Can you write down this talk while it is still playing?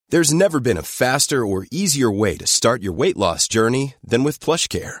There's never been a faster or easier way to start your weight loss journey than with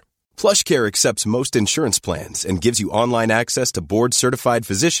PlushCare. PlushCare accepts most insurance plans and gives you online access to board-certified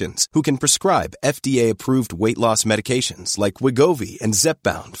physicians who can prescribe FDA-approved weight loss medications like Wegovy and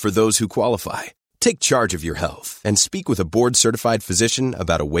Zepbound for those who qualify. Take charge of your health and speak with a board-certified physician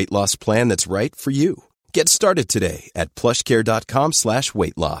about a weight loss plan that's right for you. Get started today at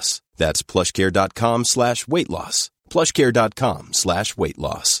plushcare.com/weight loss. That's plushcare.com/weight loss. plushcare.com/weight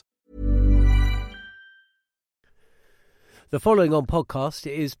loss. The following on podcast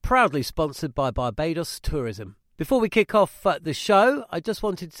is proudly sponsored by Barbados Tourism. Before we kick off the show, I just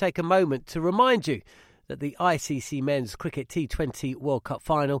wanted to take a moment to remind you that the ICC Men's Cricket T20 World Cup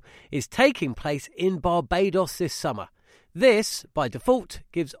Final is taking place in Barbados this summer. This, by default,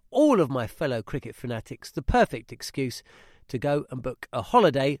 gives all of my fellow cricket fanatics the perfect excuse to go and book a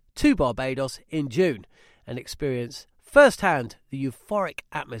holiday to Barbados in June and experience firsthand the euphoric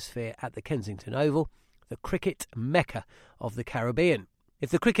atmosphere at the Kensington Oval, the cricket mecca of the Caribbean. If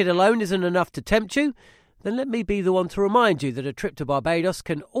the cricket alone isn't enough to tempt you, then let me be the one to remind you that a trip to Barbados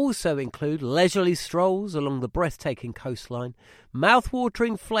can also include leisurely strolls along the breathtaking coastline,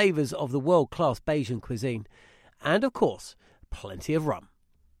 mouth-watering flavours of the world-class Bajan cuisine, and, of course, plenty of rum.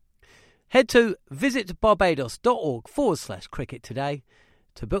 Head to visitbarbados.org/cricket today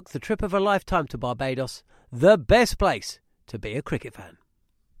to book the trip of a lifetime to Barbados, the best place to be a cricket fan.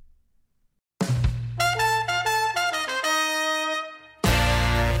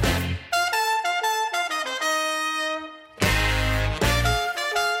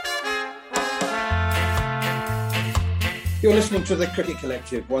 You're listening to The Cricket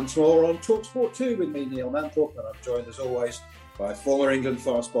Collective once more on TalkSport 2 with me, Neil Manthorpe, and I'm joined as always by former England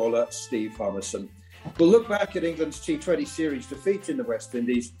fast bowler Steve Harmison. We'll look back at England's T20 series defeat in the West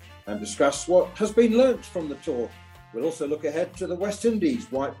Indies and discuss what has been learnt from the tour. We'll also look ahead to the West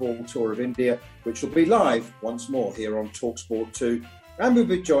Indies White Ball Tour of India, which will be live once more here on TalkSport 2. And we'll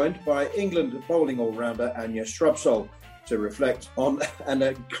be joined by England bowling all-rounder Anya Shrubsole to reflect on an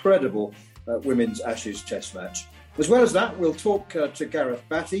incredible Women's Ashes Test match. As well as that, we'll talk to Gareth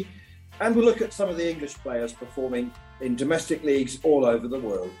Batty, and we'll look at some of the English players performing in domestic leagues all over the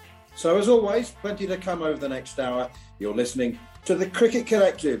world. So as always, plenty to come over the next hour. You're listening to The Cricket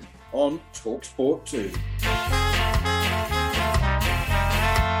Collective on TalkSport 2.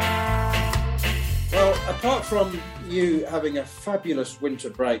 Well, apart from you having a fabulous winter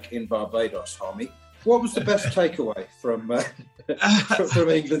break in Barbados, Harmy, what was the best takeaway from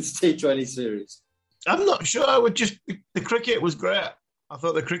England's T20 series? I'm not sure. The cricket was great. I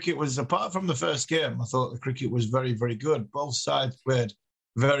thought the cricket was, apart from the first game, I thought the cricket was very, very good. Both sides played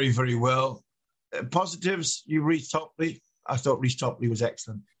very, very well. Positives, Reece Topley. I thought Reece Topley was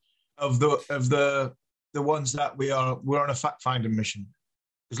excellent. Of the ones that we're on a fact-finding mission.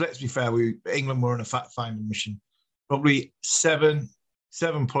 Because let's be fair, England were on a fact-finding mission. Probably seven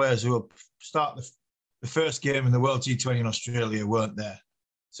players who will start the first game in the World T20 in Australia weren't there.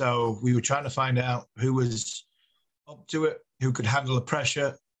 So we were trying to find out who was up to it, who could handle the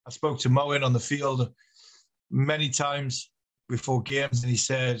pressure. I spoke to Moeen on the field many times before games, and he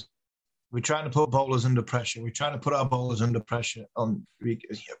said, we're trying to put bowlers under pressure. We're trying to put our bowlers under pressure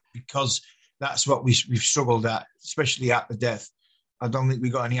because that's what we've struggled at, especially at the death. I don't think we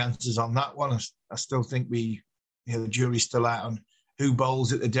got any answers on that one. I still think the jury's still out on who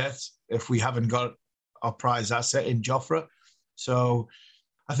bowls at the death if we haven't got our prize asset in Jofra. So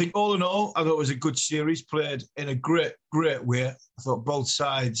I think all in all, I thought it was a good series, played in a great, great way. I thought both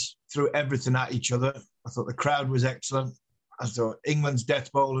sides threw everything at each other. I thought the crowd was excellent. I thought England's death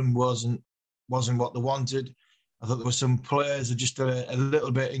bowling wasn't what they wanted. I thought there were some players that just a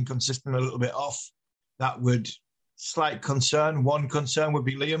little bit inconsistent, a little bit off. That would slight concern. One concern would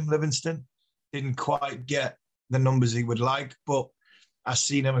be Liam Livingstone. Didn't quite get the numbers he would like, but I've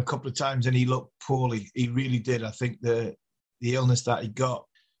seen him a couple of times and he looked poorly. He really did. I think the illness that he got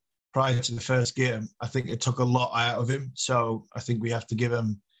prior to the first game, I think it took a lot out of him. So I think we have to give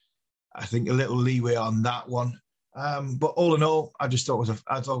him, a little leeway on that one. But all in all, I thought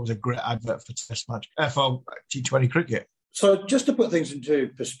it was a great advert for Test match, for T20 cricket. So just to put things into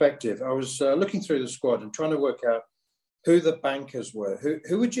perspective, I was looking through the squad and trying to work out who the bankers were.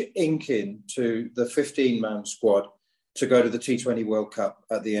 Who would you ink in to the 15-man squad to go to the T20 World Cup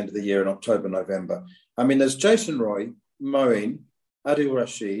at the end of the year in October, November? I mean, there's Jason Roy, Moeen, Adil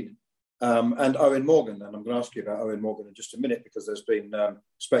Rashid, and Owen Morgan. And I'm going to ask you about Owen Morgan in just a minute because there's been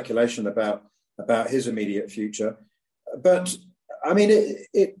speculation about his immediate future. But I mean,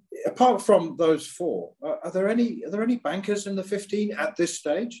 apart from those four, are there any bankers in the 15 at this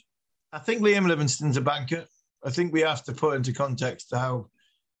stage? I think Liam Livingstone's a banker. I think we have to put into context how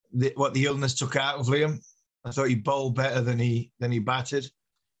what the illness took out of Liam. I thought he bowled better than he batted.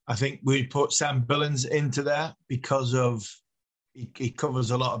 I think we put Sam Billings into there because of he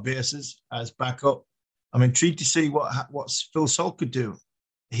covers a lot of bases as backup. I'm intrigued to see what Phil Salt could do.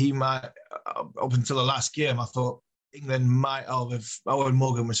 He might, up until the last game, I thought England might have, if Owen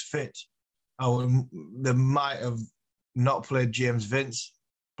Morgan was fit, they might have not played James Vince,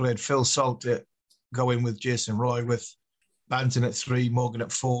 played Phil Salt to go in with Jason Roy, with Banton at 3, Morgan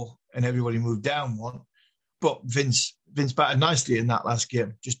at 4, and everybody moved down 1. But Vince batted nicely in that last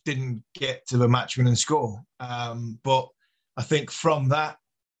game, just didn't get to the match-winning score. But I think from that,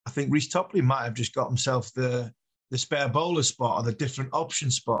 I think Reece Topley might have just got himself the spare bowler spot or the different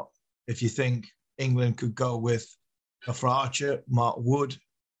option spot. If you think England could go with Jofra Archer, Mark Wood,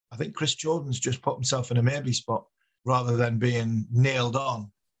 I think Chris Jordan's just put himself in a maybe spot rather than being nailed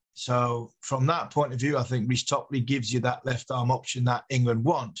on. So from that point of view, I think Reece Topley gives you that left arm option that England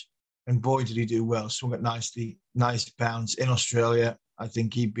want. And boy, did he do well. Swung it nicely, nice bounce in Australia. I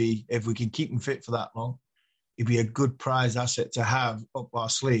think he'd be, if we can keep him fit for that long, he'd be a good prize asset to have up our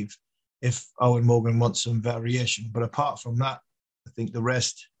sleeve if Owen Morgan wants some variation. But apart from that, I think the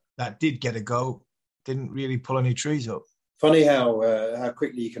rest that did get a go didn't really pull any trees up. Funny how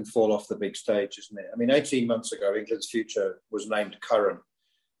quickly you can fall off the big stage, isn't it? I mean, 18 months ago, England's future was named Curran.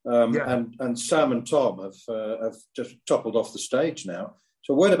 And Sam and Tom have just toppled off the stage now.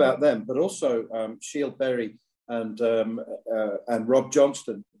 So a word about them, but also Shield Berry and Rob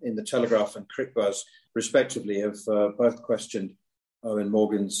Johnston in the Telegraph and Crickbuzz, respectively, have both questioned Owen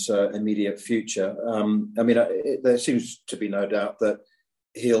Morgan's immediate future. There seems to be no doubt that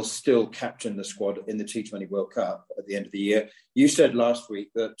he'll still captain the squad in the T20 World Cup at the end of the year. You said last week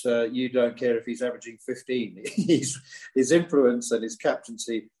that you don't care if he's averaging 15. His influence and his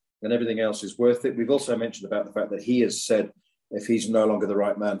captaincy and everything else is worth it. We've also mentioned about the fact that he has said if he's no longer the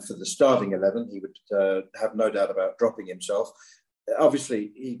right man for the starting 11, he would have no doubt about dropping himself.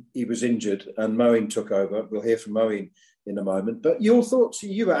 Obviously, he was injured and Moeen took over. We'll hear from Moeen in a moment. But your thoughts,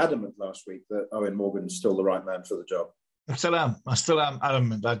 you were adamant last week that Owen Morgan is still the right man for the job. I still am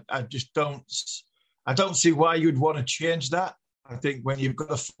adamant. I just don't see why you'd want to change that. I think when you've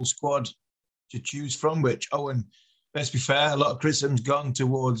got a full squad to choose from, which Owen, let's be fair, a lot of criticism's gone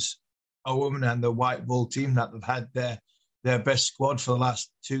towards Owen and the white ball team that they've had their best squad for the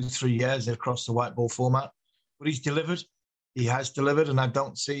last 2-3 years across the white ball format. But he's delivered. He has delivered, and I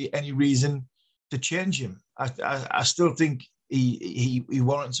don't see any reason to change him. I still think he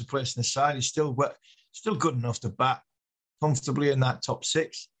warrants a place in the side. He's still good enough to bat comfortably in that top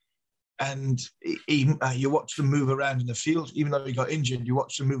 6. And you watch him move around in the field. Even though he got injured, you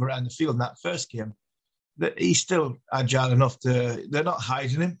watch him move around the field in that first game. That he's still agile enough to... They're not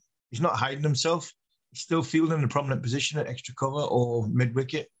hiding him. He's not hiding himself. He's still fielding in a prominent position at extra cover or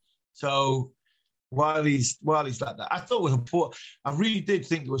mid-wicket. So while he's like that, I thought it was poor... I really did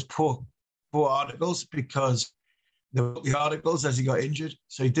think it was poor articles because the articles as he got injured,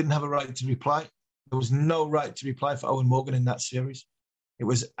 so he didn't have a right to reply. There was no right to reply for Owen Morgan in that series. It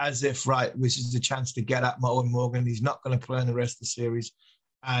was as if, right, this is the chance to get at Owen Morgan. He's not going to play in the rest of the series,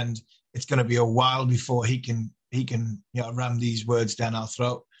 and it's going to be a while before he can ram these words down our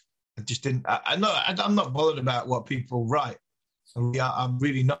throat. I just didn't. I'm not bothered about what people write. I'm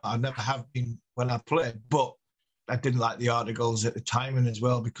really not. I never have been when I played, but I didn't like the articles at the timing as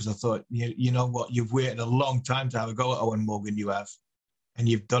well because I thought, you know what, you've waited a long time to have a go at Owen Morgan. You have, and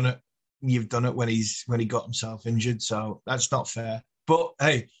you've done it. You've done it when he got himself injured, so that's not fair. But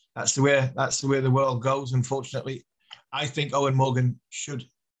hey, that's the way the world goes. Unfortunately, I think Owen Morgan should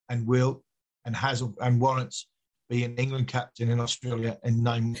and will and has and warrants be an England captain in Australia in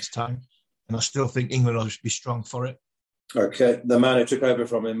 9 months' time, and I still think England will be strong for it. Okay, the man who took over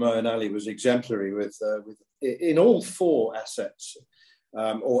from him, Moeen Ali, was exemplary with in all 4 assets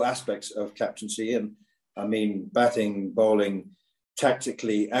or aspects of captaincy, and I mean batting, bowling,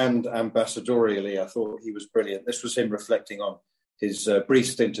 tactically and ambassadorially. I thought he was brilliant. This was him reflecting on his brief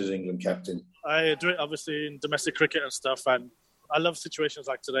stint as England captain. I do it obviously in domestic cricket and stuff, and I love situations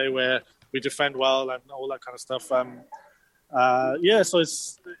like today where we defend well and all that kind of stuff. So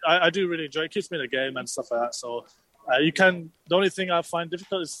I do really enjoy it. It keeps me in the game and stuff like that. So the only thing I find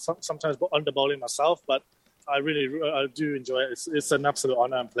difficult is sometimes under bowling myself, but I do enjoy it. It's an absolute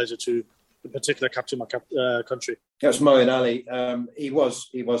honour and pleasure to in particular captain my country. That's Moeen Ali. He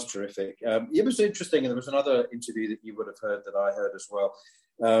was terrific. It was interesting, and there was another interview that you would have heard that I heard as well,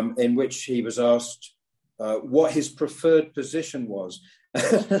 in which he was asked what his preferred position was.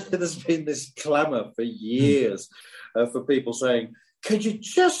 There's been this clamour for years for people saying could you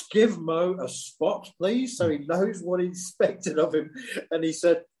just give Mo a spot, please, so he knows what he's expected of him? And he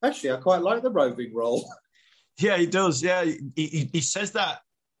said, actually, I quite like the roving role. Yeah, he does. Yeah, he says that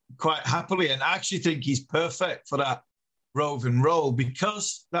quite happily, and I actually think he's perfect for that roving role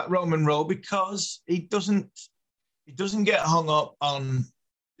because he doesn't get hung up on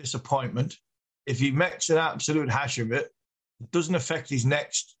disappointment. If he makes an absolute hash of it, it doesn't affect his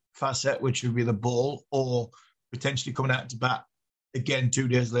next facet, which would be the ball or potentially coming out to bat again 2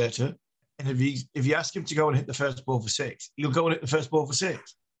 days later. And if you ask him to go and hit the first ball for six, he'll go and hit the first ball for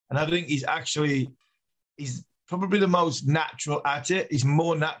six. And I think he's probably the most natural at it. He's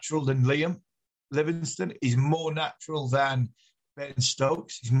more natural than Liam Livingstone. He's more natural than Ben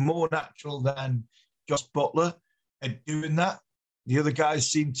Stokes. He's more natural than Josh Butler at doing that. The other guys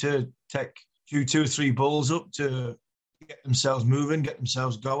seem to take two or three balls up to get themselves moving, get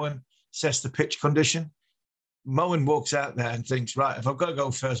themselves going, assess the pitch condition. Moen walks out there and thinks, right, if I've got to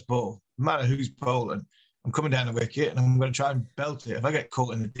go first ball, no matter who's bowling, I'm coming down the wicket and I'm going to try and belt it. If I get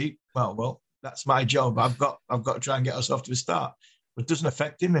caught in the deep, well, that's my job. I've got to try and get us off to a start. But it doesn't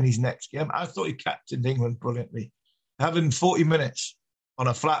affect him in his next game. I thought he captained England brilliantly. Having 40 minutes on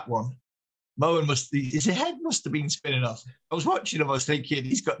a flat one, Moen his head must have been spinning off. I was watching him, I was thinking,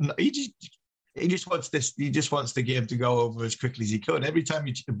 he just wants the game to go over as quickly as he could. Every time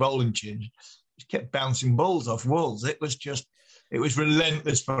he took the bowling change, he kept bouncing balls off walls. It was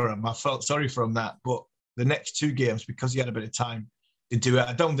relentless for him. I felt sorry for him that. But the next two games, because he had a bit of time to do it,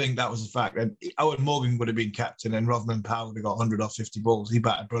 I don't think that was a fact. And Owen Morgan would have been captain and Rothman Powell would have got 100 off 50 balls. He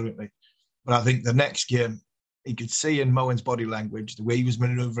batted brilliantly. But I think the next game, he could see in Moen's body language, the way he was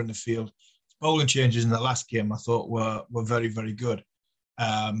manoeuvring the field. His bowling changes in the last game, I thought, were very, very good.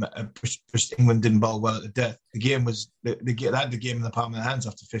 England didn't bowl well at the death. The game they had the game in the palm of their hands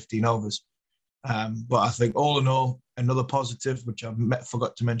after 15 overs. But I think all in all, another positive, which I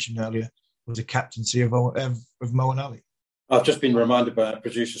forgot to mention earlier, was the captaincy of Moeen Ali. I've just been reminded by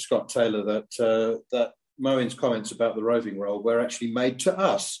producer Scott Taylor that Moen's comments about the roving role were actually made to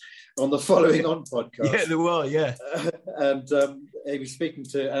us on the Following On podcast. Yeah, they were, yeah. And he was speaking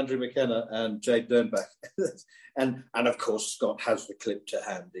to Andrew McKenna and Jade Dernbach. and of course, Scott has the clip to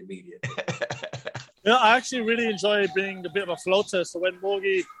hand immediately. I actually really enjoy being a bit of a floater. So when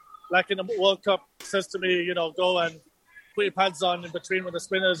Morgie, like in the World Cup, says to me, go and put your pads on in between with the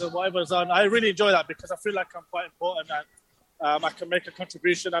spinners and whatever's on, I really enjoy that because I feel like I'm quite important and I can make a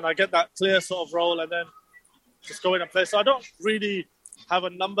contribution and I get that clear sort of role and then just go in and play. So I don't really have a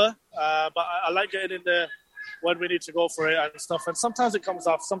number, but I like getting in there when we need to go for it and stuff. And sometimes it comes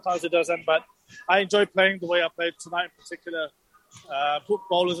off, sometimes it doesn't. But I enjoy playing the way I played tonight in particular. Put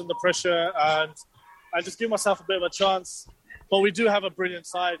bowlers under pressure and I just give myself a bit of a chance. But we do have a brilliant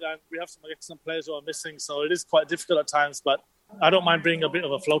side and we have some excellent players who are missing. So it is quite difficult at times, but I don't mind being a bit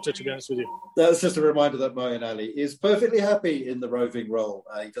of a floater, to be honest with you. That's just a reminder that Moeen Ali is perfectly happy in the roving role.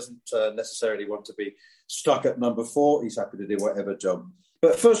 He doesn't necessarily want to be stuck at number 4. He's happy to do whatever job.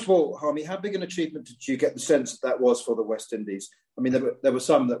 But first of all, Harmy, how big an achievement did you get the sense that was for the West Indies? I mean, there were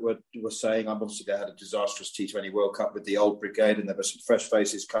some that were saying, obviously they had a disastrous T20 World Cup with the old brigade and there were some fresh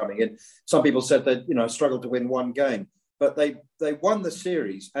faces coming in. Some people said they struggled to win one game. But they won the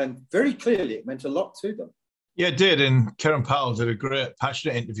series and very clearly it meant a lot to them. Yeah, it did. And Kieran Powell did a great,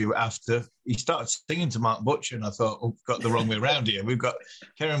 passionate interview after. He started singing to Mark Butcher and I thought, got the wrong way around here. We've got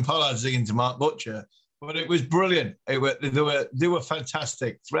Kieran Pollard singing to Mark Butcher. But it was brilliant. They were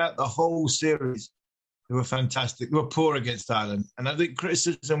fantastic. Throughout the whole series, they were fantastic. They were poor against Ireland. And I think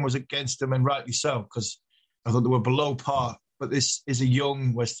criticism was against them, and rightly so, because I thought they were below par. But this is a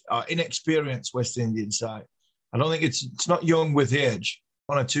young, inexperienced West Indian side. I don't think it's not young with age.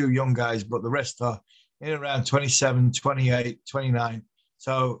 One or two young guys, but the rest are in around 27, 28, 29.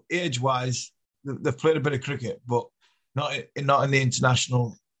 So age-wise, they've played a bit of cricket, but not in the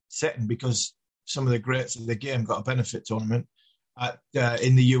international setting because some of the greats of the game got a benefit tournament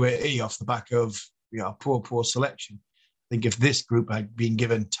in the UAE off the back of poor selection. I think if this group had been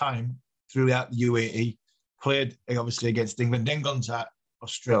given time throughout the UAE, played obviously against England, then gone to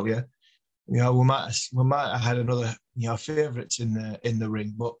Australia, we might have had another favourites in the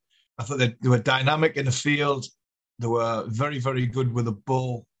ring. But I thought they were dynamic in the field. They were very, very good with the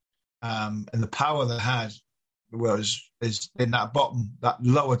ball, and the power they had is in that bottom, that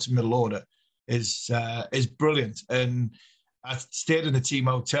lower to middle order is brilliant. And I stayed in the team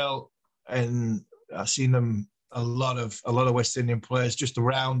hotel and I've seen them a lot of West Indian players just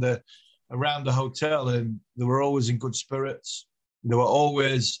around the hotel, and they were always in good spirits. They were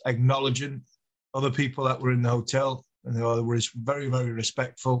always acknowledging other people that were in the hotel, and they were very, very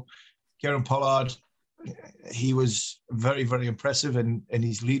respectful. Kieran Pollard, he was very, very impressive in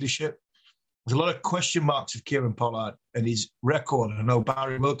his leadership. There's a lot of question marks of Kieran Pollard and his record. I know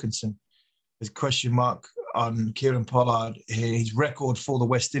Barry Wilkinson has a question mark on Kieran Pollard, his record for the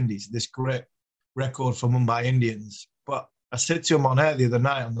West Indies, this great record for Mumbai Indians. But I said to him on air the other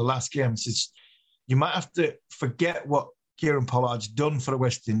night on the last game, I said, you might have to forget what Kieran Pollard's done for the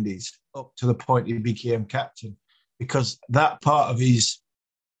West Indies up to the point he became captain, because that part of his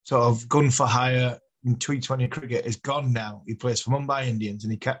sort of gun for hire in T20 cricket is gone now. He plays for Mumbai Indians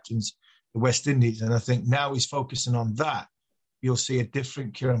and he captains the West Indies. And I think now he's focusing on that. You'll see a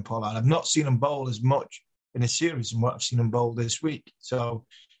different Kieran Pollard. I've not seen him bowl as much in a series than what I've seen him bowl this week. So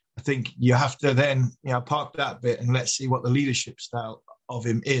I think you have to then, park that bit and let's see what the leadership style of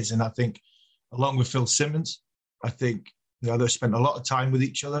him is. And I think along with Phil Simmons, I think, they've spent a lot of time with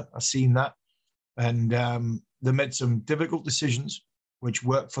each other. I've seen that. And they made some difficult decisions which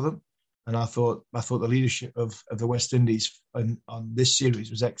worked for them. And I thought the leadership of the West Indies on this series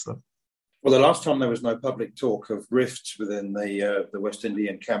was excellent. Well, the last time there was no public talk of rifts within the West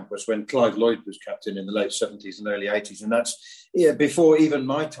Indian camp was when Clive Lloyd was captain in the late 70s and early 80s. And that's before even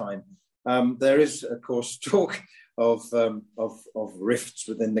my time. There is, of course, talk of rifts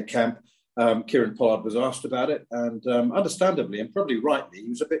within the camp. Kieran Pollard was asked about it, and understandably and probably rightly, he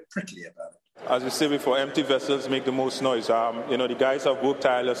was a bit prickly about it. As we say before, empty vessels make the most noise. The guys have worked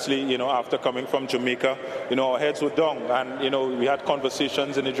tirelessly, after coming from Jamaica. Our heads were down and, we had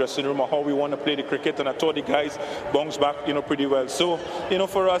conversations in the dressing room of how we want to play the cricket, and I thought the guys bounced back, pretty well. So,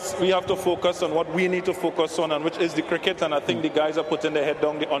 for us, we have to focus on what we need to focus on, and which is the cricket, and I think the guys are putting their head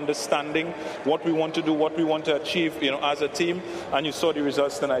down, the understanding what we want to do, what we want to achieve, as a team, and you saw the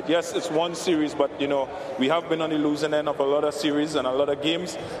results tonight. Yes, it's one series, but, we have been on the losing end of a lot of series and a lot of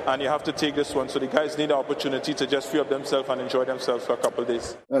games, and you have to take this one. So the guys need an opportunity to just free up themselves and enjoy themselves for a couple of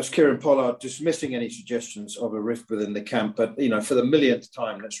days. That's Kieran Pollard dismissing any suggestions of a rift within the camp. But, for the millionth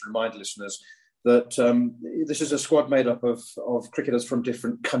time, let's remind listeners that this is a squad made up of cricketers from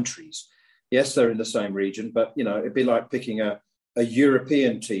different countries. Yes, they're in the same region, but, it'd be like picking a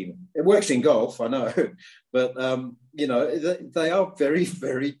European team. It works in golf, I know, but, they are very,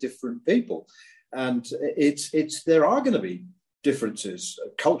 very different people. And there are going to be differences,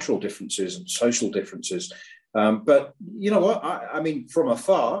 cultural differences and social differences. But you know what? I mean, from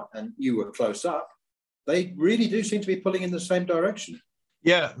afar, and you were close up, they really do seem to be pulling in the same direction.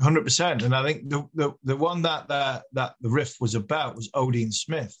 Yeah, 100%. And I think the one that the rift was about was Odean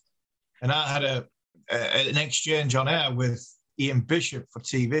Smith. And I had an exchange on air with Ian Bishop for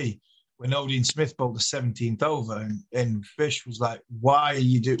TV when Odean Smith bowled the 17th over, and Bish was like, why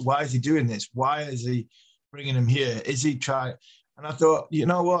is he doing this? Why is he bringing him here? Is he trying? And I thought, you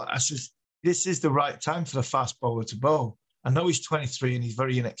know what? I said, this is the right time for the fast bowler to bowl. I know he's 23 and he's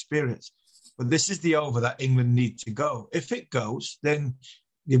very inexperienced, but this is the over that England need to go. If it goes, then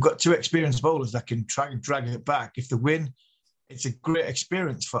you've got two experienced bowlers that can try and drag it back. If they win, it's a great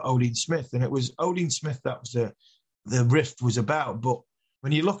experience for Odean Smith. And it was Odean Smith that was the rift was about. But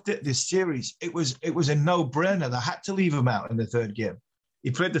when you looked at this series, it was a no-brainer. They had to leave him out in the third game.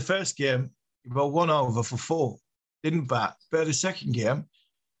 He played the first game, he bowled 1 over for 4, didn't bat. But the second game,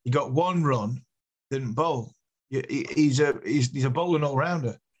 he got 1 run, didn't bowl. He's a bowling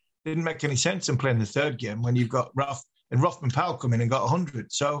all-rounder. Didn't make any sense in playing the third game when you've got Rothman Powell come in and got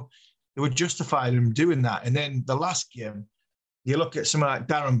 100. So they were justified in doing that. And then the last game, you look at someone like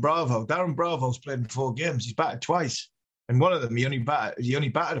Darren Bravo. Darren Bravo's played in 4 games. He's batted twice. And one of them, he only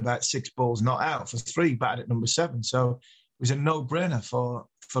batted about 6 balls, not out for 3, batted at number 7. So it was a no-brainer for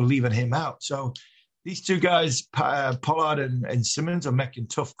leaving him out. So these two guys, Pollard and Simmons, are making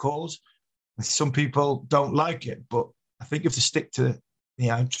tough calls. And some people don't like it, but I think if they stick to,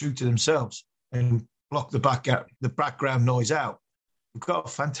 true to themselves and block the background noise out, we've got a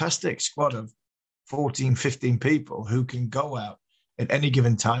fantastic squad of 14, 15 people who can go out at any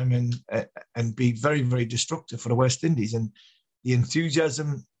given time and be very, very destructive for the West Indies. And the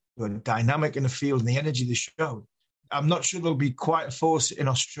enthusiasm, the dynamic in the field and the energy they showed. I'm not sure there'll be quite a force in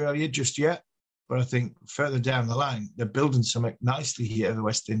Australia just yet, but I think further down the line, they're building something nicely here in the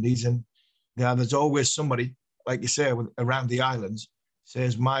West Indies. And there's always somebody, like you say, around the islands,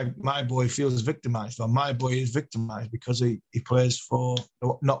 says, my boy feels victimised, or my boy is victimised because he plays for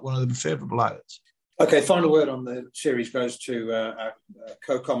not one of the favourable islands. Okay, final word on the series goes to our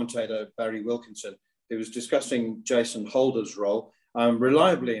co-commentator, Barry Wilkinson, who was discussing Jason Holder's role. I'm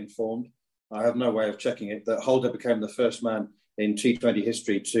reliably informed, I have no way of checking it, that Holder became the first man in T20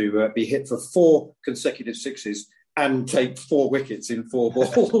 history to be hit for 4 consecutive sixes and take 4 wickets in 4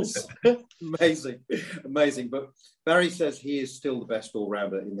 balls. Amazing. But Barry says he is still the best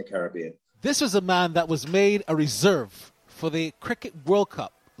all-rounder in the Caribbean. This was a man that was made a reserve for the Cricket World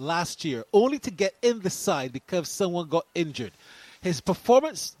Cup last year, only to get in the side because someone got injured. His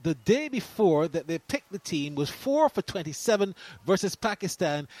performance the day before that they picked the team was 4 for 27 versus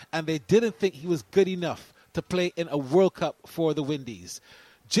Pakistan, and they didn't think he was good enough to play in a World Cup for the Windies.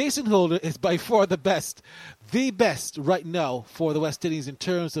 Jason Holder is by far the best right now for the West Indies in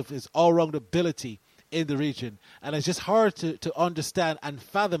terms of his all-round ability in the region. And it's just hard to understand and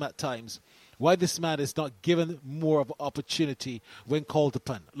fathom at times why this man is not given more of an opportunity when called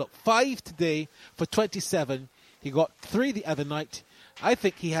upon. Look, 5 today for 27. He got 3 the other night. I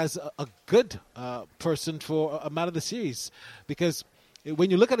think he has a good person for a man of the series, because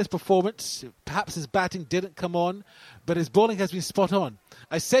when you look at his performance, perhaps his batting didn't come on, but his bowling has been spot on.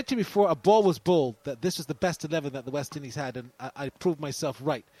 I said to you before a ball was bowled that this was the best 11 that the West Indies had, and I proved myself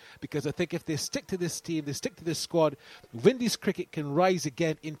right, because I think if they stick to this team, they stick to this squad, Windies cricket can rise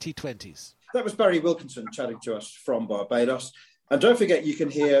again in T20s. That was Barry Wilkinson chatting to us from Barbados. And don't forget, you can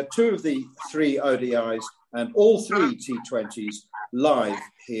hear 2 of the 3 ODIs and all 3 T20s live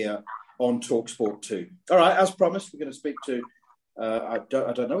here on TalkSport 2. All right, as promised, we're going to speak to, I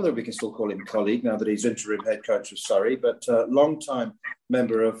don't know whether we can still call him colleague now that he's interim head coach of Surrey, but long-time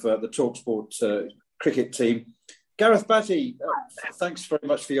member of the TalkSport cricket team. Gareth Batty, thanks very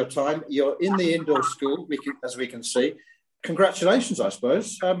much for your time. You're in the indoor school, as we can see. Congratulations, I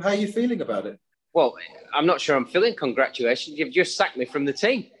suppose. How are you feeling about it? Well, I'm not sure I'm feeling congratulations. You've just sacked me from the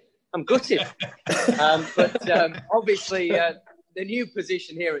team. I'm gutted. But obviously, the new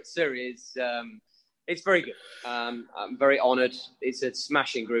position here at Surrey is it's very good. I'm very honoured. It's a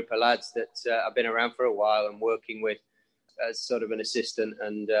smashing group of lads that I've been around for a while and working with as sort of an assistant.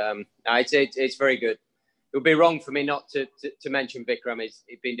 And it's very good. It would be wrong for me not to mention Vikram. He's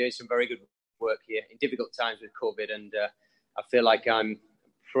been doing some very good work here in difficult times with COVID. And I feel like I'm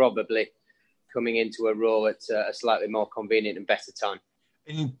probably coming into a role at a slightly more convenient and better time.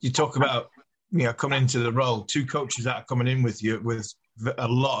 And you talk about coming into the role, 2 coaches that are coming in with you with a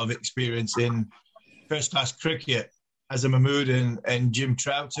lot of experience in first-class cricket, Azhar Mahmood and Jim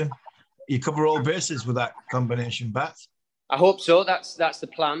Troughton. You cover all bases with that combination, Bat? I hope so. That's the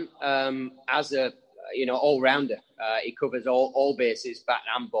plan. As a all-rounder, he covers all bases, bat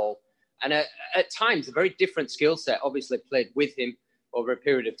and ball. And at times, a very different skill set. Obviously, played with him over a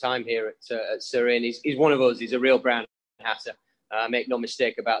period of time here at Surrey, and he's one of us. He's a real brown hatter. Make no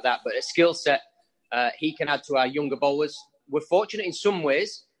mistake about that. But a skill set he can add to our younger bowlers. We're fortunate in some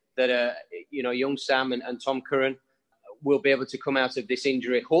ways that young Sam and Tom Curran will be able to come out of this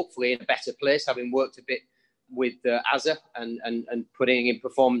injury hopefully in a better place, having worked a bit with Azhar and putting in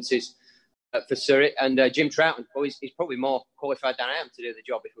performances for Surrey. And Jim Troughton, he's probably more qualified than I am to do the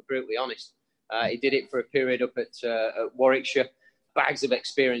job, if we're brutally honest. He did it for a period up at Warwickshire. Bags of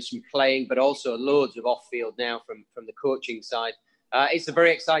experience from playing, but also loads of off-field now from the coaching side. It's a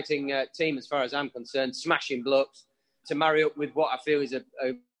very exciting team as far as I'm concerned. Smashing blokes to marry up with what I feel is a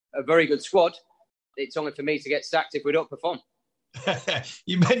very good squad. It's only for me to get sacked if we don't perform.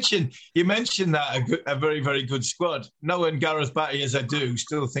 You mentioned that a very, very good squad. Knowing Gareth Batty as I do,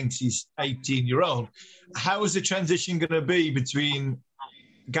 still thinks he's 18-year-old. How is the transition going to be between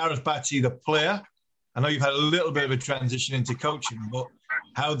Gareth Batty, the player? I know you've had a little bit of a transition into coaching, but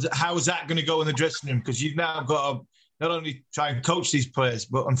how is that going to go in the dressing room? Because you've now got to not only try and coach these players,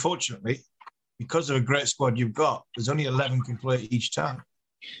 but unfortunately, because of a great squad you've got, there's only 11 can play each time.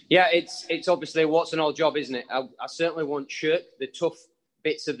 Yeah, it's obviously what's an old job, isn't it? I certainly won't shirk the tough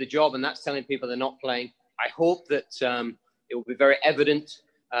bits of the job, and that's telling people they're not playing. I hope that it will be very evident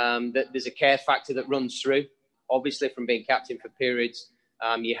that there's a care factor that runs through. Obviously, from being captain for periods,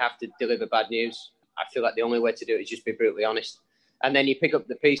 you have to deliver bad news. I feel like the only way to do it is just be brutally honest. And then you pick up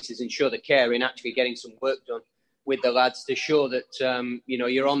the pieces and show the care in actually getting some work done with the lads to show that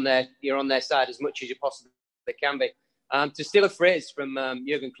you're on their side as much as you possibly can be. To steal a phrase from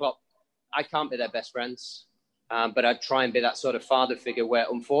Jurgen Klopp, I can't be their best friends, but I'd try and be that sort of father figure where,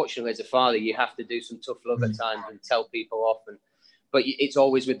 unfortunately, as a father, you have to do some tough love at times and tell people off. But it's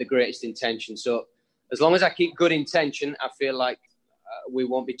always with the greatest intention. So as long as I keep good intention, I feel like we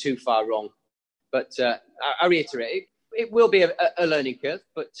won't be too far wrong. But I reiterate, it will be a learning curve,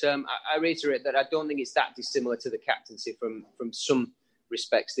 but I reiterate that I don't think it's that dissimilar to the captaincy from some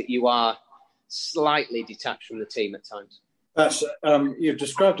respects, that you are slightly detached from the team at times. That's, you've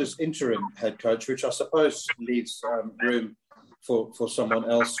described as interim head coach, which I suppose leaves room for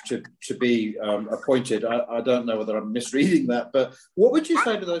someone else to be appointed. I don't know whether I'm misreading that, but what would you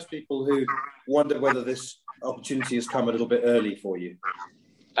say to those people who wonder whether this opportunity has come a little bit early for you?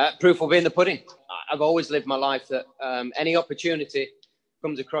 Proof will be in the pudding. I've always lived my life that any opportunity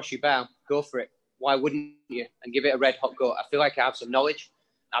comes across your bow, go for it. Why wouldn't you? And give it a red hot go. I feel like I have some knowledge.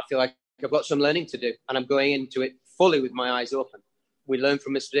 I feel like I've got some learning to do, and I'm going into it fully with my eyes open. We learn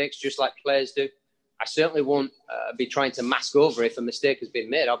from mistakes just like players do. I certainly won't be trying to mask over if a mistake has been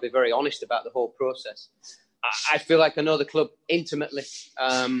made. I'll be very honest about the whole process. I feel like I know the club intimately,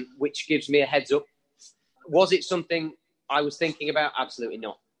 which gives me a heads up. Was it something I was thinking about? Absolutely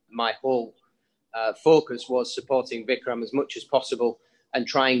not. My whole focus was supporting Vikram as much as possible and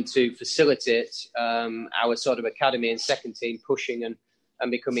trying to facilitate our sort of academy and second team pushing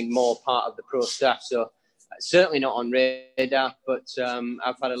and becoming more part of the pro staff. So certainly not on radar, but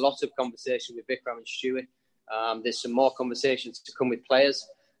I've had a lot of conversation with Vikram and Stewie. There's some more conversations to come with players,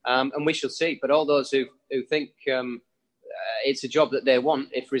 and we shall see. But all those who think it's a job that they want,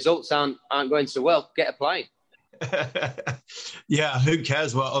 if results aren't going so well, get applying. Yeah, who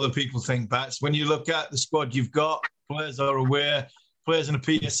cares what other people think, Bats? When you look at the squad you've got, players are aware, players in the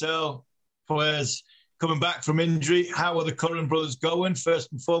PSL, players coming back from injury. How are the Curran brothers going,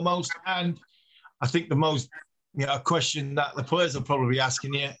 first and foremost? And I think the most question that the players are probably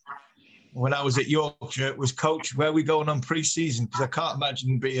asking you when I was at Yorkshire was, Coach, where are we going on pre-season? Because I can't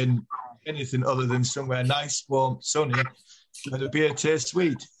imagine being anything other than somewhere nice, warm, sunny, with a beer taste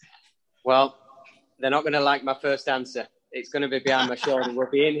sweet. Well, they're not going to like my first answer. It's going to be behind my shoulder. We'll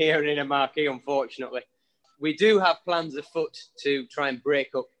be in here and in a marquee, unfortunately. We do have plans afoot to try and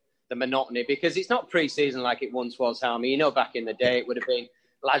break up the monotony, because it's not pre-season like it once was, Harmy. You know, back in the day, it would have been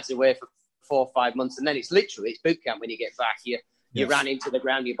lads away for 4 or 5 months, and then it's boot camp when you get back. You ran into the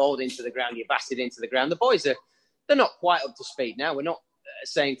ground, you bowled into the ground, you batted into the ground. The boys they're not quite up to speed now. We're not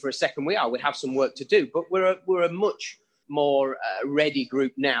saying for a second we are. We have some work to do, but we're a much more ready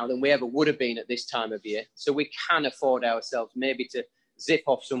group now than we ever would have been at this time of year. So we can afford ourselves maybe to zip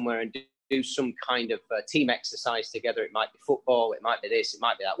off somewhere and do some kind of team exercise together. It might be football, it might be this, it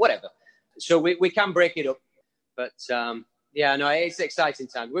might be that, whatever. So we can break it up. But it's exciting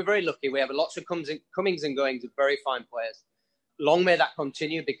time. We're very lucky. We have lots of comings and goings of very fine players. Long may that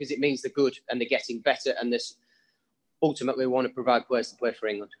continue, because it means they're good and they're getting better, and this ultimately we want to provide players to play for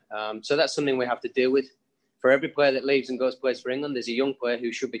England. So that's something we have to deal with. For every player that leaves and goes plays for England, there's a young player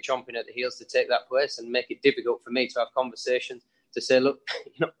who should be chomping at the heels to take that place and make it difficult for me to have conversations to say, look,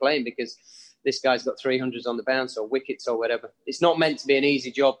 you're not playing because this guy's got 300s on the bounce or wickets or whatever. It's not meant to be an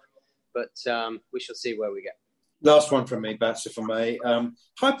easy job, but we shall see where we get. Last one from me, Bats, if I may.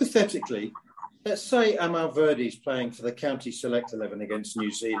 Hypothetically, let's say Amal Verdi's playing for the County Select 11 against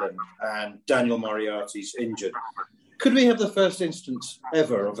New Zealand and Daniel Moriarty's injured. Could we have the first instance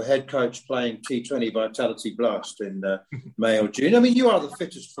ever of a head coach playing T20 Vitality Blast in May or June? I mean, you are the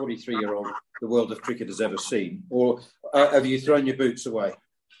fittest 43-year-old the world of cricket has ever seen. Or have you thrown your boots away?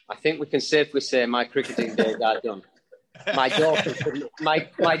 I think we can safely say my cricketing days are done. My daughters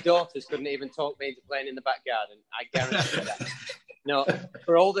couldn't even talk me into playing in the back garden. I guarantee that. No,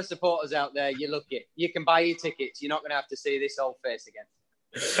 for all the supporters out there, you're lucky. You can buy your tickets. You're not going to have to see this old face again.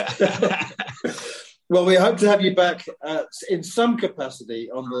 Well, we hope to have you back in some capacity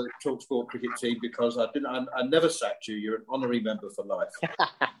on the TalkSport cricket team, because I never sacked you. You're an honorary member for life.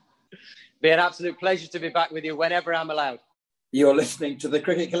 Be an absolute pleasure to be back with you whenever I'm allowed. You're listening to the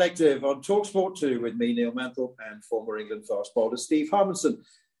Cricket Collective on TalkSport 2 with me, Neil Manthorpe, and former England fast bowler Steve Harmison.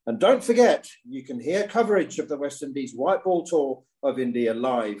 And don't forget, you can hear coverage of the West Indies White Ball Tour of India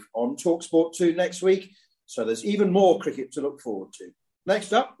live on TalkSport 2 next week. So there's even more cricket to look forward to.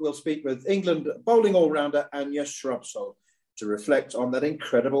 Next up, we'll speak with England bowling all-rounder Anya Shrubsole to reflect on that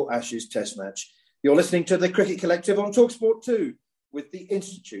incredible Ashes Test match. You're listening to the Cricket Collective on TalkSport 2 with the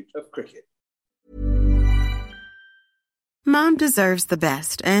Institute of Cricket. Mom deserves the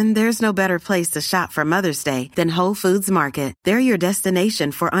best, and there's no better place to shop for Mother's Day than Whole Foods Market. They're your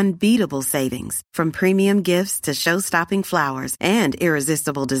destination for unbeatable savings, from premium gifts to show-stopping flowers and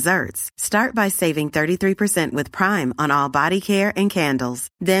irresistible desserts. Start by saving 33% with Prime on all body care and candles.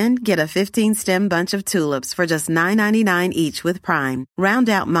 Then get a 15-stem bunch of tulips for just $9.99 each with Prime. Round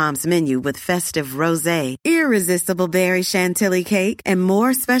out Mom's menu with festive rosé, irresistible berry chantilly cake, and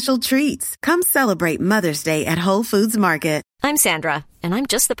more special treats. Come celebrate Mother's Day at Whole Foods Market. I'm Sandra, and I'm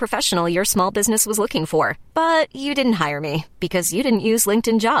just the professional your small business was looking for. But you didn't hire me because you didn't use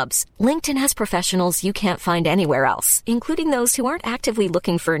LinkedIn Jobs. LinkedIn has professionals you can't find anywhere else, including those who aren't actively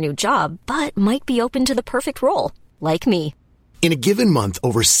looking for a new job, but might be open to the perfect role, like me. In a given month,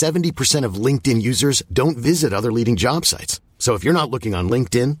 over 70% of LinkedIn users don't visit other leading job sites. So if you're not looking on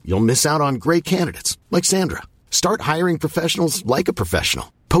LinkedIn, you'll miss out on great candidates, like Sandra. Start hiring professionals like a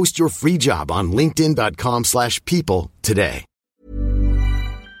professional. Post your free job on linkedin.com/people today.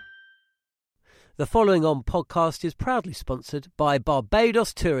 The following on podcast is proudly sponsored by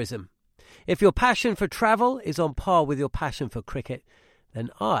Barbados Tourism. If your passion for travel is on par with your passion for cricket, then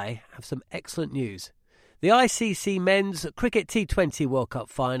I have some excellent news. The ICC Men's Cricket T20 World Cup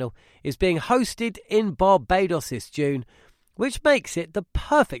final is being hosted in Barbados this June, which makes it the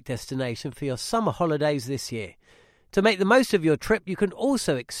perfect destination for your summer holidays this year. To make the most of your trip, you can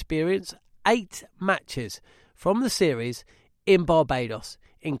also experience 8 matches from the series in Barbados,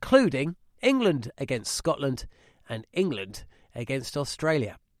 including England against Scotland and England against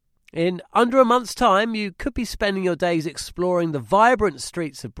Australia. In under a month's time, you could be spending your days exploring the vibrant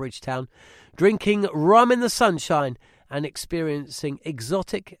streets of Bridgetown, drinking rum in the sunshine and experiencing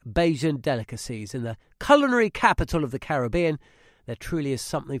exotic Bajan delicacies. In the culinary capital of the Caribbean, there truly is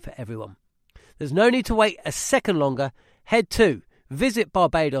something for everyone. There's no need to wait a second longer. Head to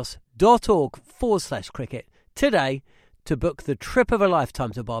visitbarbados.org/cricket today to book the trip of a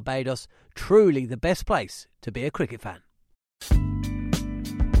lifetime to Barbados, truly the best place to be a cricket fan.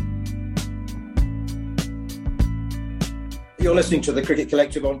 You're listening to the Cricket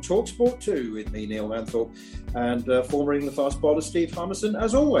Collective on TalkSport 2 with me, Neil Manthorpe, and former England fast bowler Steve Hummerson,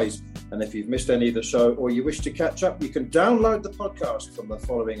 as always. And if you've missed any of the show or you wish to catch up, you can download the podcast from the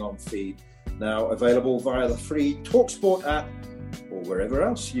following on feed, now available via the free TalkSport app or wherever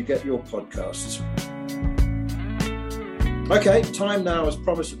else you get your podcasts. Okay, time now, as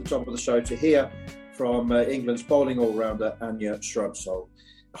promised at the top of the show, to hear from England's bowling all-rounder Anya Shrubsole.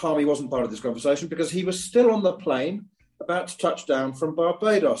 Harmy wasn't part of this conversation because he was still on the plane about to touch down from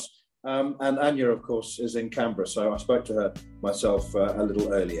Barbados. And Anya, of course, is in Canberra, so I spoke to her myself a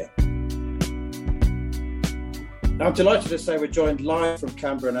little earlier. I'm delighted to say we're joined live from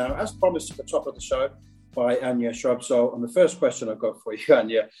Canberra now, as promised at the top of the show, by Anya Shrubsole. And the first question I've got for you,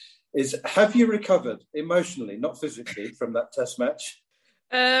 Anya, is have you recovered emotionally, not physically, from that test match?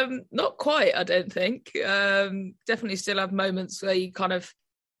 Not quite, I don't think. Definitely still have moments where you kind of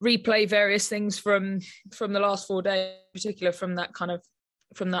replay various things from the last 4 days, in particular from that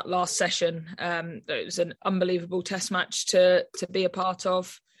last session. It was an unbelievable test match to be a part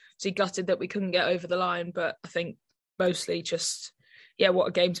of. So gutted that we couldn't get over the line, but I think mostly just, what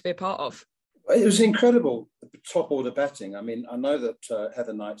a game to be a part of. It was incredible, top order batting. I mean, I know that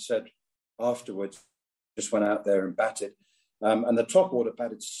Heather Knight said afterwards, just went out there and batted. And the top order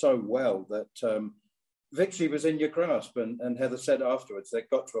batted so well that victory was in your grasp. And Heather said afterwards, they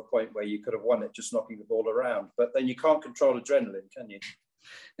got to a point where you could have won it just knocking the ball around. But then you can't control adrenaline, can you?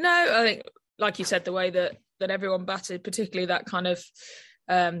 No, I think, like you said, the way that everyone batted, particularly that kind of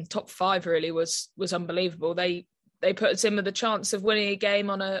top 5 really was unbelievable. They put us in with a chance of winning a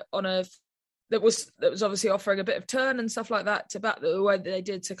game on a that was obviously offering a bit of turn and stuff like that. To bat the way that they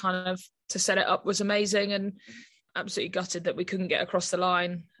did to set it up was amazing, and absolutely gutted that we couldn't get across the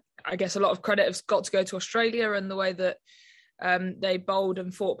line. I guess a lot of credit has got to go to Australia and the way that they bowled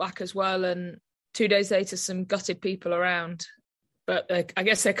and fought back as well. And 2 days later, some gutted people around. But I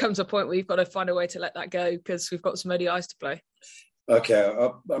guess there comes a point where you've got to find a way to let that go because we've got some ODIs to play. Okay,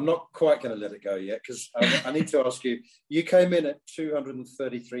 I'm not quite going to let it go yet because I need to ask you, you came in at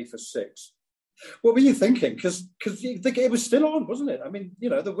 233 for 6. What were you thinking? Because it was still on, wasn't it? I mean,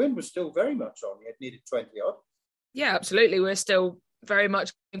 the wind was still very much on. You had needed 20 odd. Yeah, absolutely. We're still very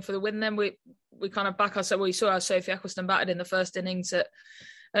much going for the win then. We kind of back ourselves. We saw how Sophie Eccleston batted in the first innings at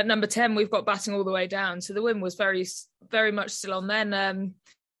number 10. We've got batting all the way down. So the win was very, very much still on then.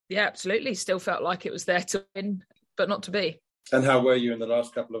 Absolutely. Still felt like it was there to win, but not to be. And how were you in the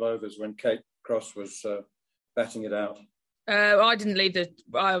last couple of overs when Kate Cross was batting it out? I didn't leave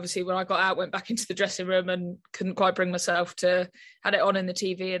I obviously, when I got out, went back into the dressing room and couldn't quite bring myself to had it on in the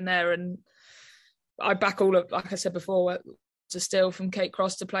TV in there. And I back all of, like I said before, to steal from Kate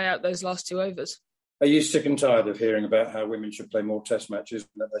Cross to play out those last 2 overs. Are you sick and tired of hearing about how women should play more test matches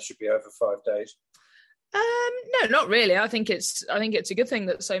and that they should be over 5 days? No, not really. I think it's a good thing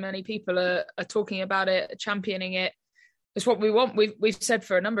that so many people are talking about it, championing it. It's what we want. We've said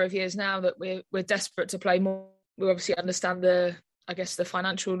for a number of years now that we're desperate to play more. We obviously understand the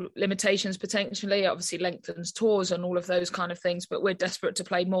financial limitations potentially. Obviously lengthens tours and all of those kind of things, but we're desperate to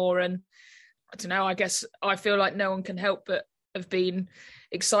play more. And I don't know, I guess I feel like no one can help but have been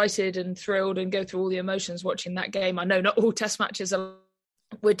excited and thrilled and go through all the emotions watching that game. I know not all test matches are.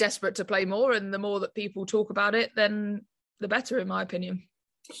 We're desperate to play more, and the more that people talk about it, then the better, in my opinion.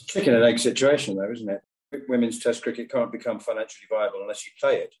 It's a chicken and egg situation, though, isn't it? Women's Test cricket can't become financially viable unless you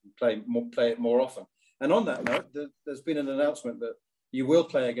play it, play it more often. And on that note, there's been an announcement that you will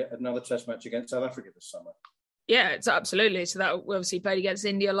play another Test match against South Africa this summer. Yeah, it's absolutely. So that we obviously played against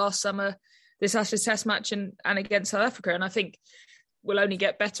India last summer, this Ashes Test match, and against South Africa. And I think we'll only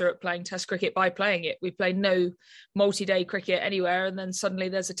get better at playing Test cricket by playing it. We play no multi-day cricket anywhere, and then suddenly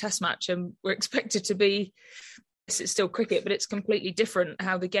there's a Test match, and we're expected to be. It's still cricket, but it's completely different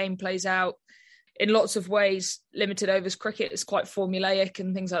how the game plays out. In lots of ways, limited overs cricket is quite formulaic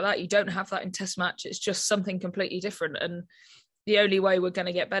and things like that. You don't have that in Test match. It's just something completely different, and the only way we're going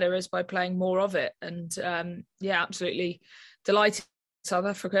to get better is by playing more of it. And absolutely delighted. South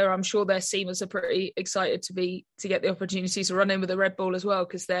Africa, I'm sure their seamers are pretty excited to get the opportunity to run in with a red ball as well,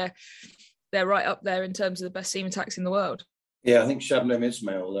 because they're right up there in terms of the best seam attacks in the world. Yeah, I think Shabnam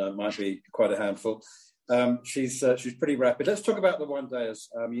Ismail might be quite a handful. She's pretty rapid. Let's talk about the one-dayers.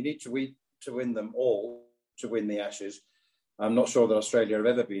 You need to win them all to win the Ashes. I'm not sure that Australia have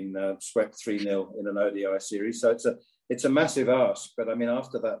ever been swept 3-0 in an ODI series, so it's a massive ask. But I mean,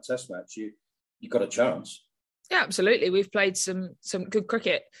 after that Test match, you got a chance. Yeah, absolutely. We've played some good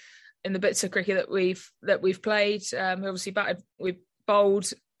cricket in the bits of cricket that we've played. We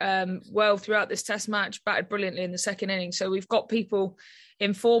bowled well throughout this Test match, batted brilliantly in the second innings. So we've got people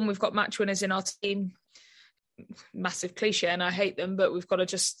in form. We've got match winners in our team. Massive cliche, and I hate them, but we've got to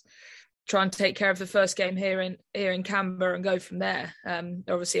just try and take care of the first game here in Canberra and go from there.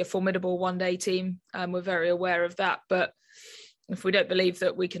 Obviously, a formidable one-day team. We're very aware of that, but if we don't believe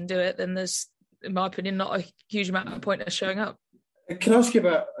that we can do it, then there's, in my opinion, not a huge amount of point of showing up. Can I ask you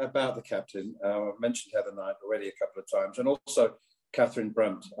about the captain? I've mentioned Heather Knight already a couple of times, and also Catherine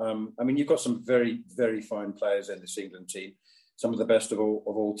Brunt. I mean, you've got some very, very fine players in this England team, some of the best of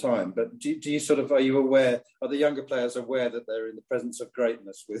all time. But do you are you aware? Are the younger players aware that they're in the presence of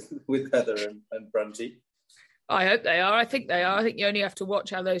greatness with Heather and Brunty? I hope they are. I think they are. I think you only have to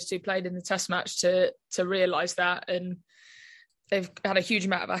watch how those two played in the Test match to realise that. And they've had a huge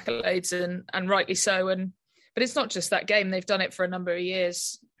amount of accolades, and rightly so. But it's not just that game. They've done it for a number of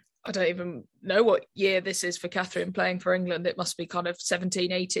years. I don't even know what year this is for Catherine playing for England. It must be kind of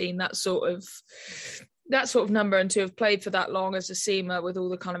 17, 18, that sort of number. And to have played for that long as a seamer with all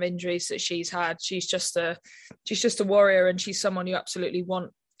the kind of injuries that she's had, she's just a warrior, and she's someone you absolutely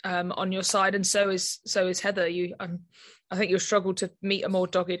want on your side. And so is Heather. I think you'll struggle to meet a more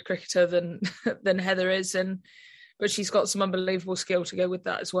dogged cricketer than Heather is, but she's got some unbelievable skill to go with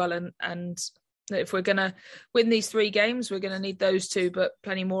that as well. And if we're going to win these 3 games, we're going to need those two, but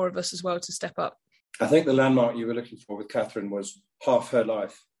plenty more of us as well to step up. I think the landmark you were looking for with Catherine was half her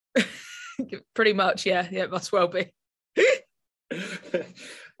life. Pretty much, yeah. Yeah, it must well be.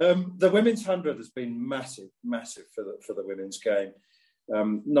 The women's 100 has been massive for the women's game.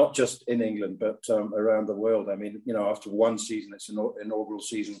 Not just in England, but around the world. I mean, after one season, it's an inaugural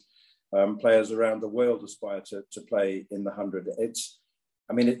season. Players around the world aspire to play in the 100.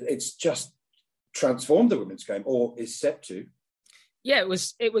 It's just transformed the women's game, or is set to. Yeah, it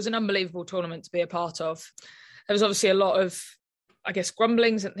was an unbelievable tournament to be a part of. There was obviously a lot of, I guess,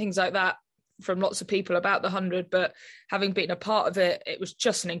 grumblings and things like that from lots of people about the 100, but having been a part of it, it was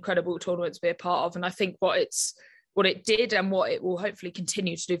just an incredible tournament to be a part of. And I think what it did and what it will hopefully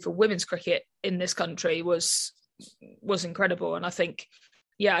continue to do for women's cricket in this country was incredible. And I think,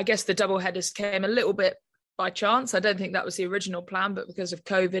 I guess the double headers came a little bit by chance. I don't think that was the original plan, but because of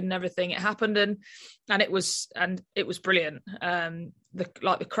COVID and everything, it happened, and it was brilliant.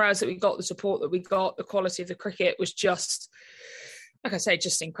 The crowds that we got, the support that we got, the quality of the cricket was just, like I say,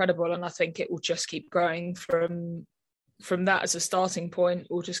 just incredible. And I think it will just keep growing from that as a starting point.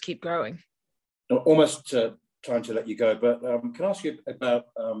 We'll just keep growing. Almost time to let you go, but can I ask you about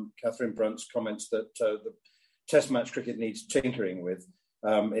Catherine Brunt's comments that the Test match cricket needs tinkering with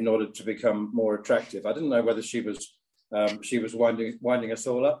in order to become more attractive? I didn't know whether she was winding us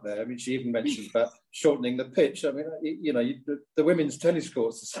all up there. I mean, she even mentioned about shortening the pitch. I mean, the women's tennis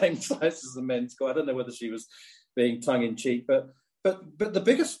court's the same size as the men's court. I don't know whether she was being tongue in cheek, but the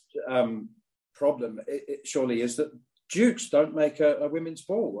biggest problem surely is that Dukes don't make a women's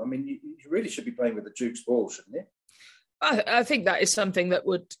ball. I mean, you really should be playing with the Dukes ball, shouldn't you? I think that is something that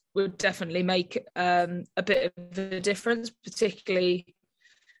would definitely make a bit of a difference, particularly.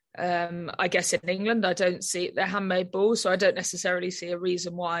 I guess in England, I don't see they're handmade balls, so I don't necessarily see a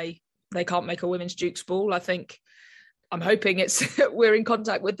reason why they can't make a women's Dukes ball. I'm hoping we're in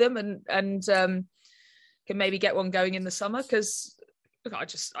contact with them and can maybe get one going in the summer, because I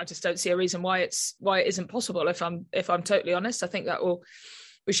just don't see a reason why it isn't possible. If I'm totally honest, I think that will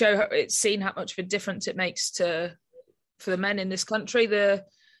show it's seen how much of a difference it makes for the men in this country. To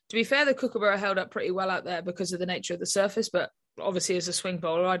be fair, the Kookaburra held up pretty well out there because of the nature of the surface, but obviously as a swing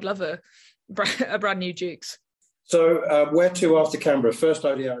bowler, I'd love a brand new Dukes. So where to after Canberra? First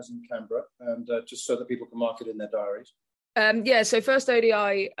ODI is in Canberra, and just so that people can mark it in their diaries. So first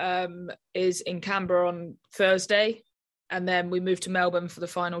ODI is in Canberra on Thursday, and then we moved to Melbourne for the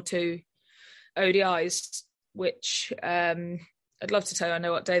final 2 ODIs, which I'd love to tell you I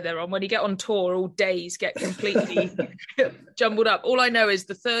know what day they're on. When you get on tour, all days get completely jumbled up. All I know is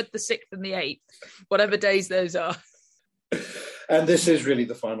the 3rd, the 6th and the 8th, whatever days those are. And this is really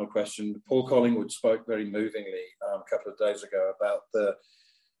the final question. Paul Collingwood spoke very movingly a couple of days ago about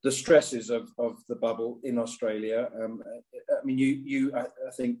the stresses of the bubble in Australia. I mean, you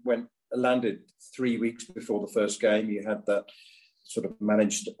I think landed 3 weeks before the first game. You had that sort of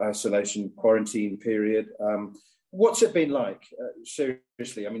managed isolation quarantine period. What's it been like?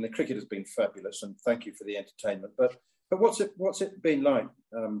 Seriously, I mean, the cricket has been fabulous, and thank you for the entertainment. But what's it been like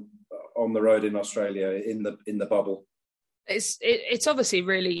on the road in Australia in the bubble? It's obviously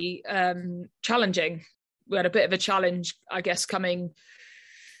really challenging. We had a bit of a challenge, I guess, coming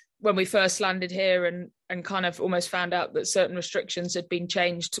when we first landed here and kind of almost found out that certain restrictions had been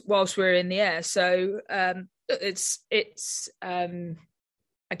changed whilst we were in the air. So it's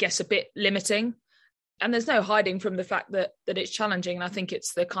I guess a bit limiting. And there's no hiding from the fact that it's challenging. And I think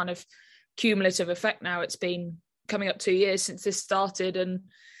it's the kind of cumulative effect now. It's been coming up 2 years since this started. And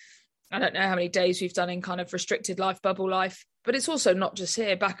I don't know how many days we've done in kind of restricted life, bubble life. But it's also not just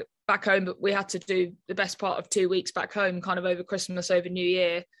here, back home. But we had to do the best part of 2 weeks back home, kind of over Christmas, over New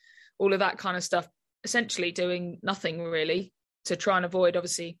Year, all of that kind of stuff. Essentially doing nothing really to try and avoid,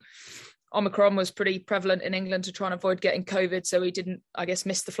 obviously, Omicron was pretty prevalent in England, to try and avoid getting COVID. So we didn't, I guess,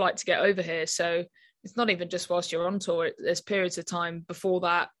 miss the flight to get over here. So it's not even just whilst you're on tour. There's periods of time before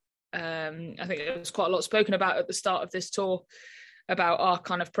that. I think there was quite a lot spoken about at the start of this tour about our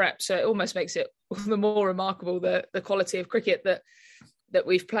kind of prep. So it almost makes it the more remarkable, the quality of cricket that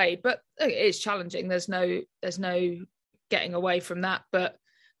we've played. But it is challenging. There's no getting away from that. But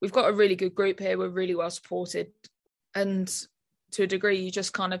we've got a really good group here. We're really well supported. And to a degree, you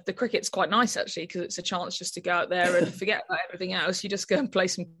just kind of, the cricket's quite nice actually, because it's a chance just to go out there and forget about everything else. You just go and play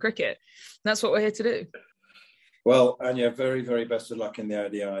some cricket. And that's what we're here to do. Well, Anya, very, very best of luck in the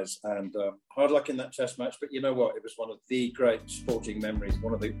ODIs, and hard luck in that Test match. But you know what? It was one of the great sporting memories,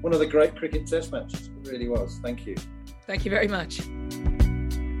 one of the great cricket Test matches. It really was. Thank you. Thank you very much.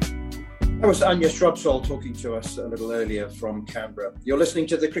 That was Anya Shrubsole talking to us a little earlier from Canberra. You're listening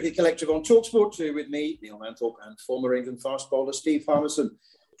to the Cricket Collective on TalkSport 2 with me, Neil Manthorpe, and former England fast bowler Steve Harmison.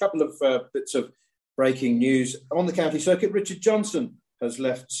 A couple of bits of breaking news. On the county circuit, Richard Johnson has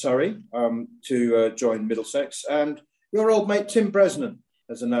left Surrey to join Middlesex, and your old mate Tim Bresnan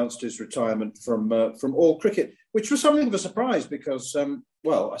has announced his retirement from all cricket, which was something of a surprise because,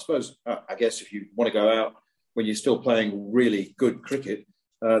 I guess if you want to go out when you're still playing really good cricket,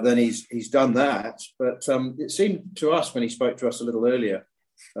 then he's done that. But it seemed to us when he spoke to us a little earlier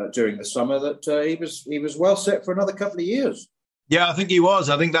during the summer that he was well set for another couple of years. Yeah, I think he was.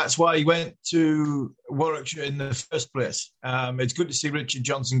 I think that's why he went to Warwickshire in the first place. It's good to see Richard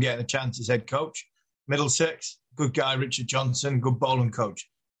Johnson getting a chance as head coach. Middlesex, good guy, Richard Johnson, good bowling coach.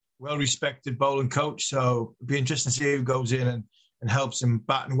 Well-respected bowling coach. So it'll be interesting to see who goes in and helps him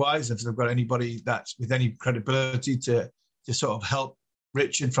batting-wise, if they've got anybody that's with any credibility to sort of help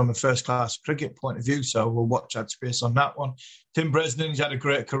Richard from a first-class cricket point of view. So we'll watch that space on that one. Tim Bresnan's had a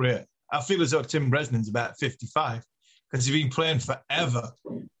great career. I feel as though Tim Bresnan's about 55. Because he's been playing forever.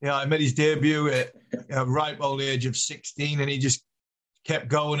 I made his debut at a ripe old age of 16, and he just kept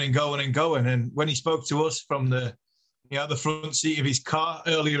going and going and going. And when he spoke to us from the front seat of his car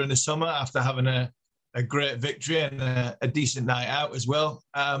earlier in the summer, after having a great victory and a decent night out as well,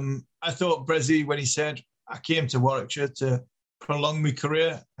 I thought Brezzy, when he said, I came to Warwickshire to prolong my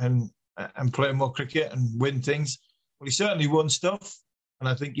career and play more cricket and win things. Well, he certainly won stuff, and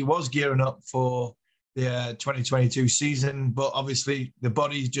I think he was gearing up for the 2022 season, but obviously the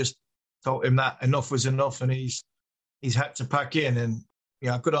body just told him that enough was enough, and he's had to pack in. And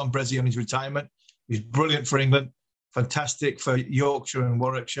good on Brezzy on his retirement. He's brilliant for England, fantastic for Yorkshire and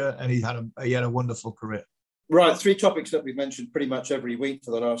Warwickshire, and he had a wonderful career. Right, 3 topics that we've mentioned pretty much every week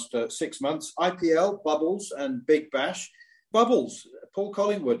for the last 6 months: IPL, Bubbles, and Big Bash. Bubbles, Paul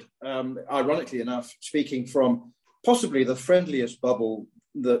Collingwood, ironically enough, speaking from possibly the friendliest bubble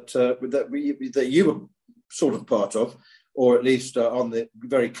that you were sort of part of, or at least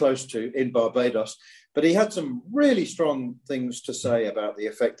very close to, in Barbados. But he had some really strong things to say about the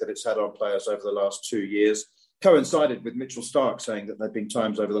effect that it's had on players over the last 2 years. Coincided with Mitchell Starc saying that there'd been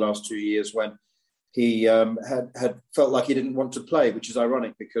times over the last 2 years when he had felt like he didn't want to play, which is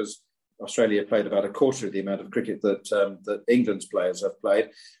ironic because Australia played about a quarter of the amount of cricket that England's players have played.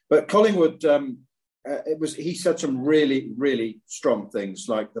 But Collingwood, he said some really, really strong things,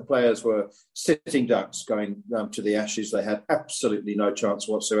 like the players were sitting ducks going to the Ashes. They had absolutely no chance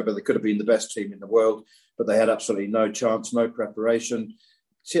whatsoever. They could have been the best team in the world, but they had absolutely no chance, no preparation.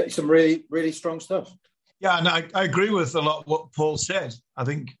 Some really, really strong stuff. Yeah, and I agree with a lot of what Paul said. I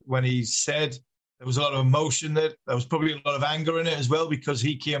think when he said there was a lot of emotion, there was probably a lot of anger in it as well, because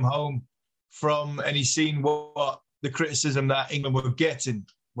he came home and he's seen what the criticism that England were getting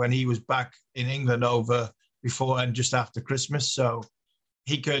when he was back in England over before and just after Christmas. So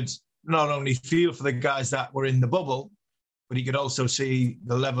he could not only feel for the guys that were in the bubble, but he could also see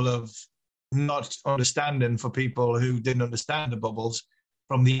the level of not understanding for people who didn't understand the bubbles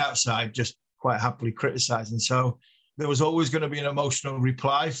from the outside, just quite happily criticising. So there was always going to be an emotional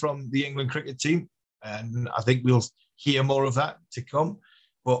reply from the England cricket team, and I think we'll hear more of that to come.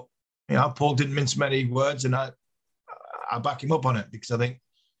 But Paul didn't mince many words, and I back him up on it, because I think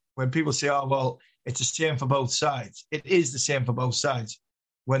when people say, "Oh, well, it's the same for both sides," it is the same for both sides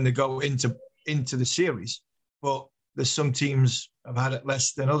when they go into the series. But there's some teams have had it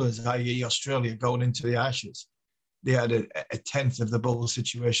less than others, i.e. Australia going into the Ashes. They had a tenth of the bubble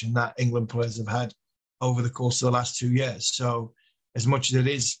situation that England players have had over the course of the last 2 years. So as much as it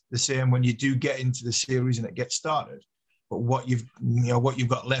is the same when you do get into the series and it gets started, but what you've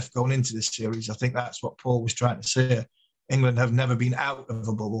got left going into the series, I think that's what Paul was trying to say. England have never been out of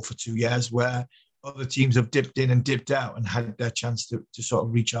a bubble for 2 years, where other teams have dipped in and dipped out and had their chance to sort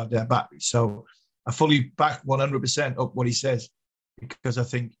of recharge their batteries. So I fully back 100% up what he says, because I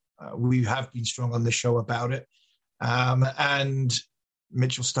think we have been strong on the show about it. And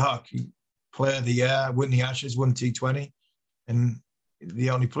Mitchell Starc, player of the year, won the Ashes, won T20, and they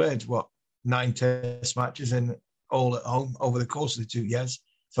only played, 9 test matches and all at home over the course of the 2 years.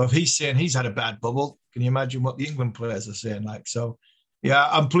 So if he's saying he's had a bad bubble, can you imagine what the England players are saying? So, yeah,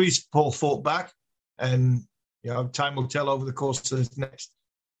 I'm pleased Paul fought back, and time will tell over the course of the next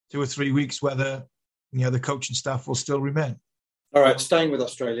 2 or 3 weeks whether the coaching staff will still remain. All right, staying with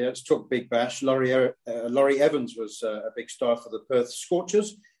Australia, let's talk Big Bash. Laurie Evans was a big star for the Perth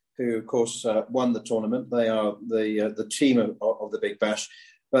Scorchers, who, of course, won the tournament. They are the team of the Big Bash.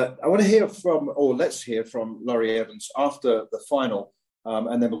 But I want to let's hear from Laurie Evans after the final,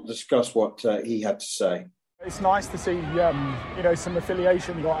 and then we'll discuss what he had to say. It's nice to see, some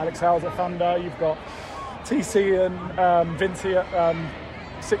affiliation. You've got Alex Hales at Thunder, you've got TC and Vinci at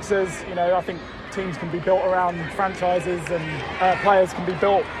Sixers. I think teams can be built around franchises, and players can be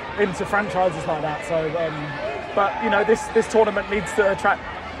built into franchises like that. So, but this tournament needs to attract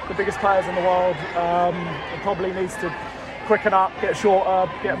the biggest players in the world. It probably needs to quicken up, get shorter,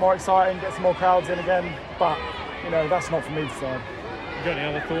 get more exciting, get some more crowds in again. But that's not for me to decide. You got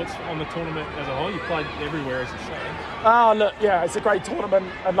any other thoughts on the tournament as a whole? You played everywhere, as you say. Look, yeah, it's a great tournament,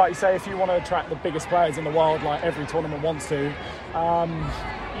 and like you say, if you want to attract the biggest players in the world, like every tournament wants to,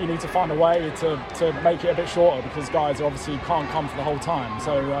 you need to find a way to make it a bit shorter, because guys obviously can't come for the whole time.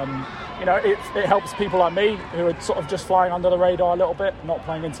 So, it helps people like me who are sort of just flying under the radar a little bit, not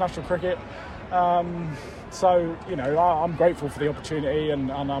playing international cricket. So, I'm grateful for the opportunity,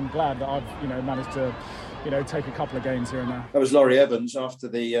 and I'm glad that I've, managed to, take a couple of games here and there. That was Laurie Evans after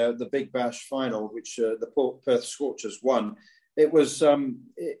the Big Bash final, which the Perth Scorchers won. It was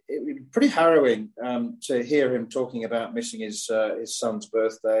pretty harrowing to hear him talking about missing his son's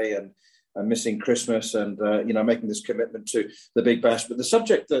birthday and missing Christmas, and making this commitment to the Big Bash. But the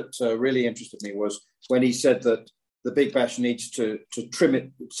subject that really interested me was when he said that the Big Bash needs to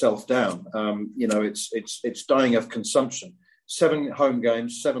trim itself down. It's dying of consumption. 7 home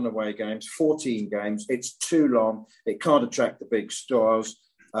games, 7 away games, 14 games. It's too long. It can't attract the big stars,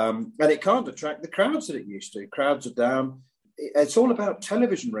 and it can't attract the crowds that it used to. Crowds are down. It's all about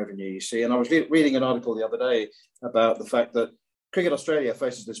television revenue, you see. And I was reading an article the other day about the fact that Cricket Australia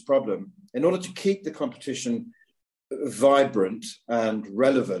faces this problem. In order to keep the competition vibrant and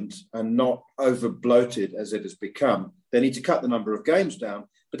relevant and not over bloated as it has become, they need to cut the number of games down.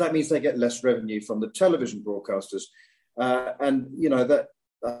 But that means they get less revenue from the television broadcasters. That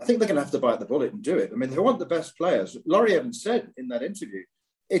I think they're going to have to bite the bullet and do it. I mean, they want the best players. Laurie Evans said in that interview,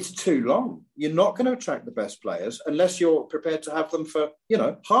 it's too long. You're not going to attract the best players unless you're prepared to have them for,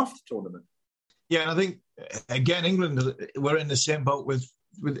 half the tournament. Yeah, and I think, again, England, we're in the same boat with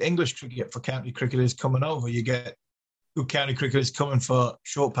English cricket for county cricketers coming over. You get good county cricketers coming for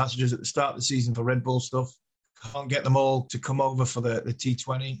short passages at the start of the season for Red Bull stuff. Can't get them all to come over for the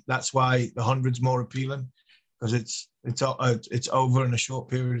T20. That's why the 100's more appealing, because it's over in a short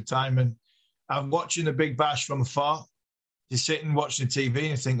period of time. And I'm watching the Big Bash from afar. You're sitting watching the TV and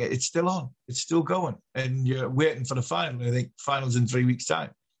you think, it's still on, it's still going. And you're waiting for the final. And I think final's in 3 weeks'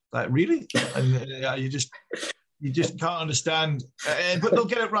 time. Like, really? And you just can't understand. But they'll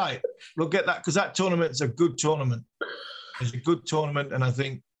get it right. They'll get that, because that tournament's a good tournament. It's a good tournament, and I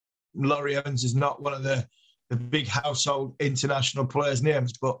think Laurie Evans is not one of the big household international players'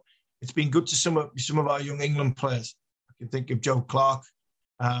 names, but it's been good to some of our young England players. I can think of Joe Clark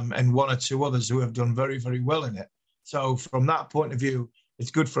and one or two others who have done very, very well in it. So from that point of view,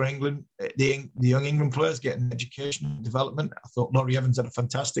 it's good for England, the young England players getting education and development. I thought Laurie Evans had a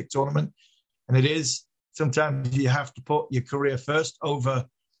fantastic tournament. And it is, sometimes you have to put your career first over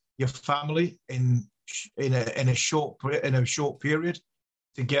your family in a short period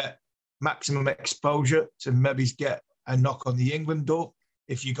to get maximum exposure, to maybe get a knock on the England door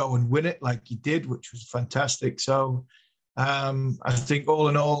if you go and win it like you did, which was fantastic. So I think all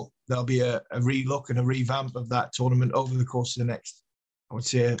in all, there'll be a relook and a revamp of that tournament over the course of the next, I would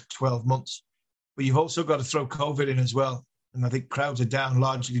say, 12 months. But you've also got to throw COVID in as well. And I think crowds are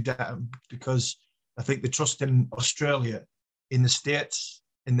largely down, because I think the trust in Australia, in the States,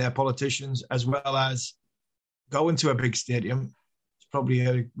 in their politicians, as well as going to a big stadium, it's probably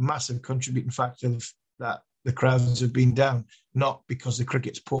a massive contributing factor that the crowds have been down, not because the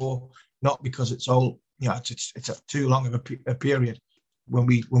cricket's poor, not because it's all, it's too long of a period. When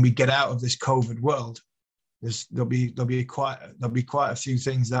we get out of this COVID world, there'll be quite a few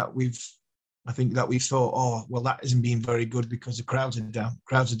things that we thought, oh well, that isn't being very good because the crowds are down.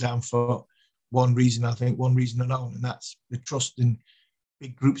 Crowds are down for one reason alone, and that's the trust in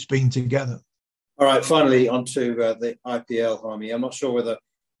big groups being together. All right, finally onto the IPL, Harmy. I'm not sure whether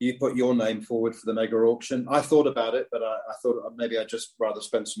you put your name forward for the mega auction. I thought about it, but I thought maybe I'd just rather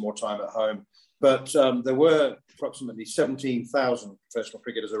spend some more time at home. But there were approximately 17,000 professional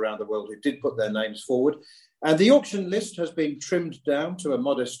cricketers around the world who did put their names forward. And the auction list has been trimmed down to a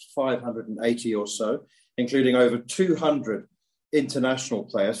modest 580 or so, including over 200 international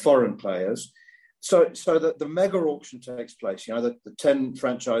players, foreign players. So that the mega auction takes place. The 10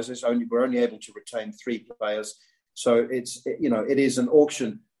 franchises were only able to retain 3 players. So it is an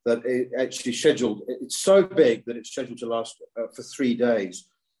auction that is actually scheduled. It's so big that it's scheduled to last for 3 days.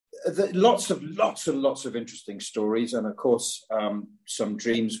 Lots and lots of interesting stories, and of course, some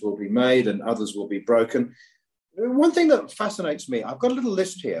dreams will be made and others will be broken. One thing that fascinates me, I've got a little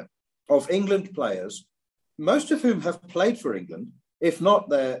list here of England players, most of whom have played for England, if not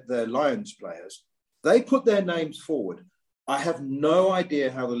they're Lions players. They put their names forward. I have no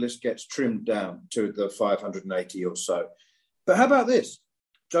idea how the list gets trimmed down to the 580 or so. But how about this?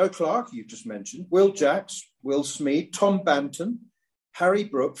 Joe Clark, you've just mentioned, Will Jacks, Will Smead, Tom Banton, Harry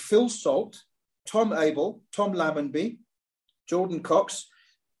Brook, Phil Salt, Tom Abel, Tom Lammonby, Jordan Cox.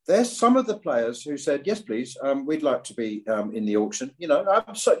 There's some of the players who said, yes, please, we'd like to be in the auction.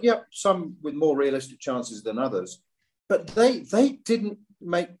 Some with more realistic chances than others. But they didn't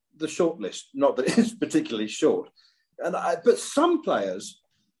make the shortlist, not that it's particularly short. But some players,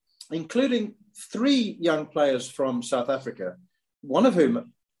 including 3 young players from South Africa, one of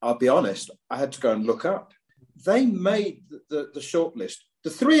whom, I'll be honest, I had to go and look up. They made the shortlist. The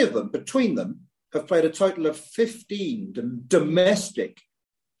 3 of them, between them, have played a total of 15 domestic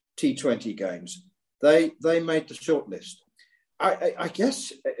T20 games. They made the shortlist. I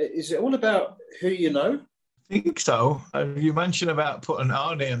guess, is it all about who you know? I think so. You mentioned about putting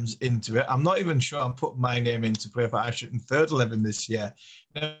our names into it. I'm not even sure I'm putting my name in to play for Ashton 3rd 11 this year.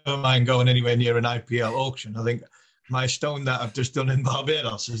 Never mind going anywhere near an IPL auction. I think my stone that I've just done in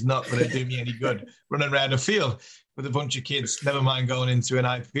Barbados is not going to do me any good running around a field with a bunch of kids, never mind going into an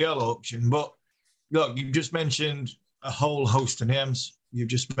IPL auction. But look, you just mentioned a whole host of names. You've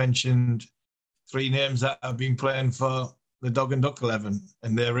just mentioned 3 names that have been playing for the Dog and Duck 11,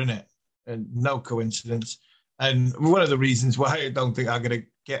 and they're in it. And no coincidence. And one of the reasons why I don't think I'm going to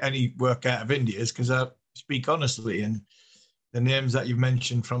get any work out of India is because I speak honestly. And the names that you've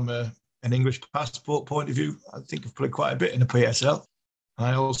mentioned from an English passport point of view, I think I've played quite a bit in the PSL.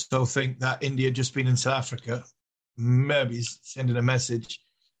 I also think that India just being in South Africa maybe is sending a message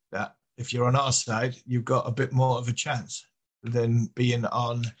that if you're on our side, you've got a bit more of a chance than being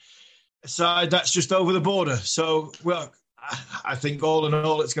on a side that's just over the border. So, well, I think all in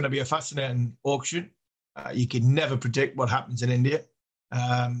all, it's going to be a fascinating auction. You can never predict what happens in India.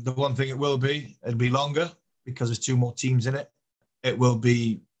 The one thing it'll be longer because there's 2 more teams in it. It'll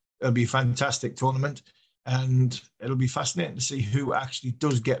be a fantastic tournament, and it'll be fascinating to see who actually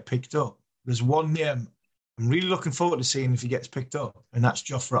does get picked up. There's one name I'm really looking forward to seeing if he gets picked up, and that's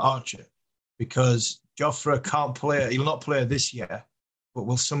Jofra Archer, because Jofra can't play. He'll not play this year, but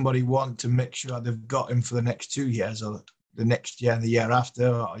will somebody want to make sure they've got him for the next 2 years, or the next year and the year after,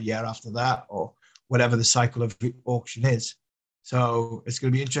 or a year after that, or whatever the cycle of the auction is. So it's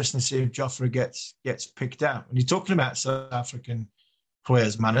going to be interesting to see if Jofra gets picked out. When you're talking about South African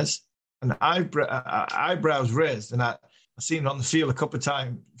players' manners and eyebrows raised, and I've seen on the field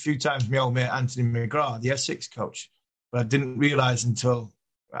a few times, my old mate Anthony McGrath, the Essex coach. But I didn't realise until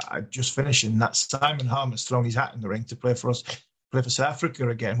I just finishing that Simon Harmer's thrown his hat in the ring to play for South Africa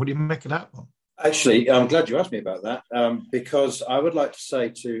again. What do you make of that one? Actually, I'm glad you asked me about that, because I would like to say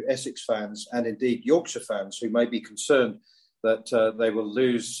to Essex fans and indeed Yorkshire fans who may be concerned that they will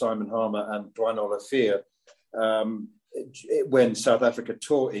lose Simon Harmer and Dwan Olafia when South Africa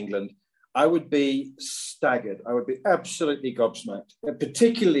tour England, I would be staggered. I would be absolutely gobsmacked,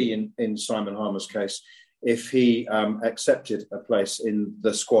 particularly in Simon Harmer's case, if he accepted a place in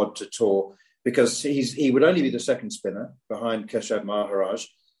the squad to tour, because he would only be the second spinner behind Keshav Maharaj.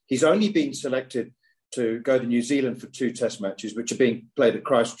 He's only been selected to go to New Zealand for 2 test matches, which are being played at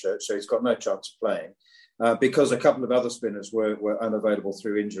Christchurch, so he's got no chance of playing, because a couple of other spinners were unavailable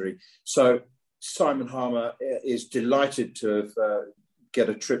through injury. So Simon Harmer is delighted to get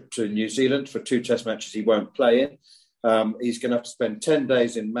a trip to New Zealand for 2 test matches he won't play in. He's going to have to spend 10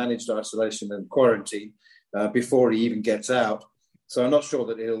 days in managed isolation and quarantine before he even gets out. So I'm not sure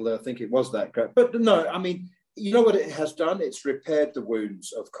that he'll think it was that great. But no, I mean, you know what it has done? It's repaired the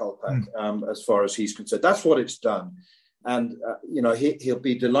wounds of Kolpak, as far as he's concerned. That's what it's done. And, he'll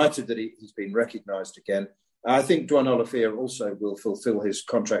be delighted that he's been recognised again. I think Dwan Olafia also will fulfil his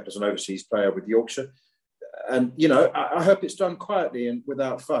contract as an overseas player with Yorkshire. And, I hope it's done quietly and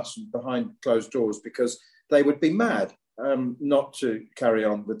without fuss and behind closed doors, because they would be mad not to carry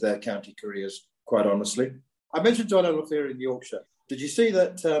on with their county careers, quite honestly. I mentioned Dwan Olafia in Yorkshire. Did you see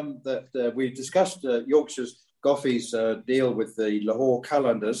that we discussed Yorkshire's Goffey's deal with the Lahore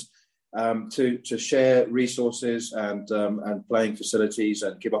Qalandars to share resources and playing facilities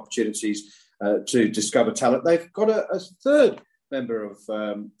and give opportunities to discover talent? They've got a third member of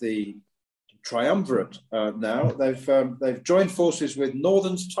the triumvirate now. They've joined forces with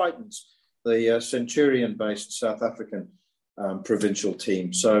Northern's Titans, the Centurion-based South African provincial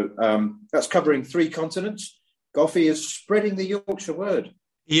team. So that's covering 3 continents. Goffey is spreading the Yorkshire word.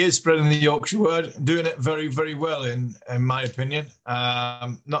 He is spreading the Yorkshire word, doing it very, very well, in my opinion.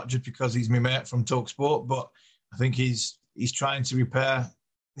 Not just because he's my mate from TalkSport, but I think he's trying to repair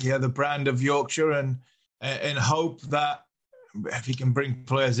the brand of Yorkshire and hope that if he can bring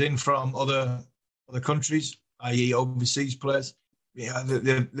players in from other countries, i.e. overseas players,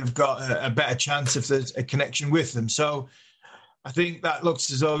 they've got a better chance if there's a connection with them. So I think that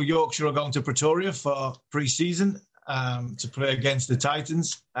looks as though Yorkshire are going to Pretoria for pre-season to play against the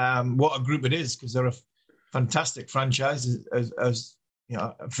Titans. What a group it is, because they're a fantastic franchise, as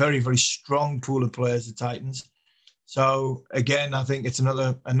a very, very strong pool of players, the Titans. So again, I think it's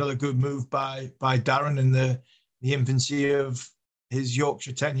another good move by Darren in the infancy of his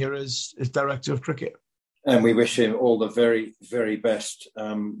Yorkshire tenure as director of cricket. And we wish him all the very, very best.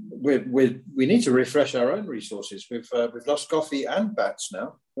 We need to refresh our own resources. We've lost Goffey and Bats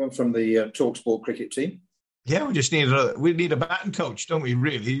now from the TalkSport cricket team. Yeah, we just need a batting coach, don't we?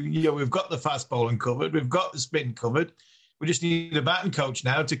 Really, we've got the fast bowling covered, we've got the spin covered. We just need a batting coach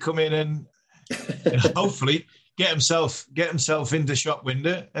now to come in and hopefully get himself into shop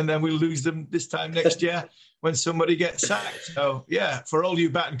window, and then we'll lose them this time next year when somebody gets sacked. So yeah, for all you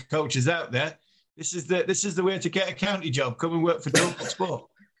batting coaches out there, this is the way to get a county job. Come and work for TalkSport.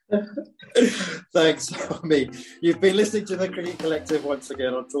 Thanks, Tommy. You've been listening to the Cricket Collective once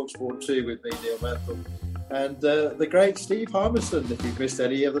again on TalkSport 2 with me, Neil Manthorpe, and the great Steve Harmison. If you've missed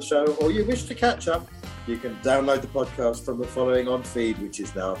any of the show or you wish to catch up, you can download the podcast from the following on feed, which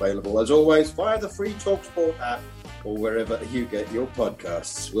is now available, as always, via the free TalkSport app or wherever you get your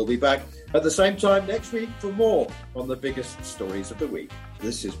podcasts. We'll be back at the same time next week for more on the biggest stories of the week.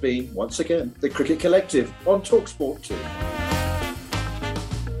 This has been, once again, the Cricket Collective on TalkSport 2.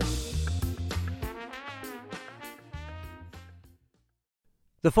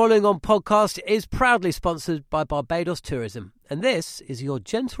 The following on podcast is proudly sponsored by Barbados Tourism, and this is your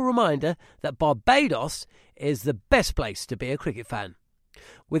gentle reminder that Barbados is the best place to be a cricket fan.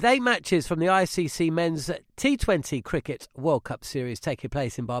 With 8 matches from the ICC Men's T20 Cricket World Cup Series taking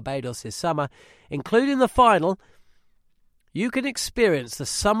place in Barbados this summer, including the final, you can experience the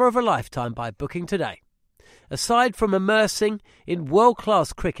summer of a lifetime by booking today. Aside from immersing in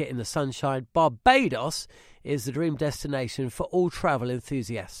world-class cricket in the sunshine, Barbados is the dream destination for all travel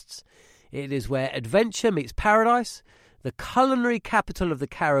enthusiasts. It is where adventure meets paradise, the culinary capital of the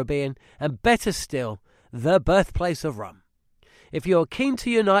Caribbean, and better still, the birthplace of rum. If you're keen to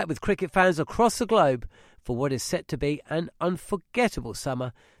unite with cricket fans across the globe for what is set to be an unforgettable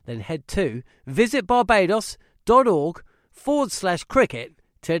summer, then head to visitbarbados.org/cricket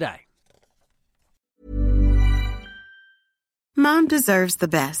today. Mom deserves the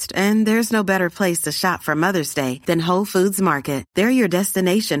best, and there's no better place to shop for Mother's Day than Whole Foods Market. They're your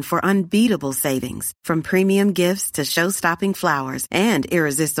destination for unbeatable savings, from premium gifts to show-stopping flowers and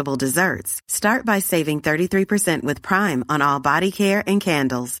irresistible desserts. Start by saving 33% with Prime on all body care and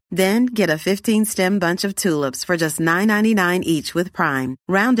candles. Then get a 15-stem bunch of tulips for just $9.99 each with Prime.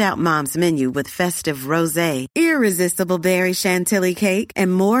 Round out Mom's menu with festive rosé, irresistible berry chantilly cake,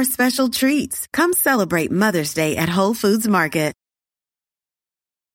 and more special treats. Come celebrate Mother's Day at Whole Foods Market.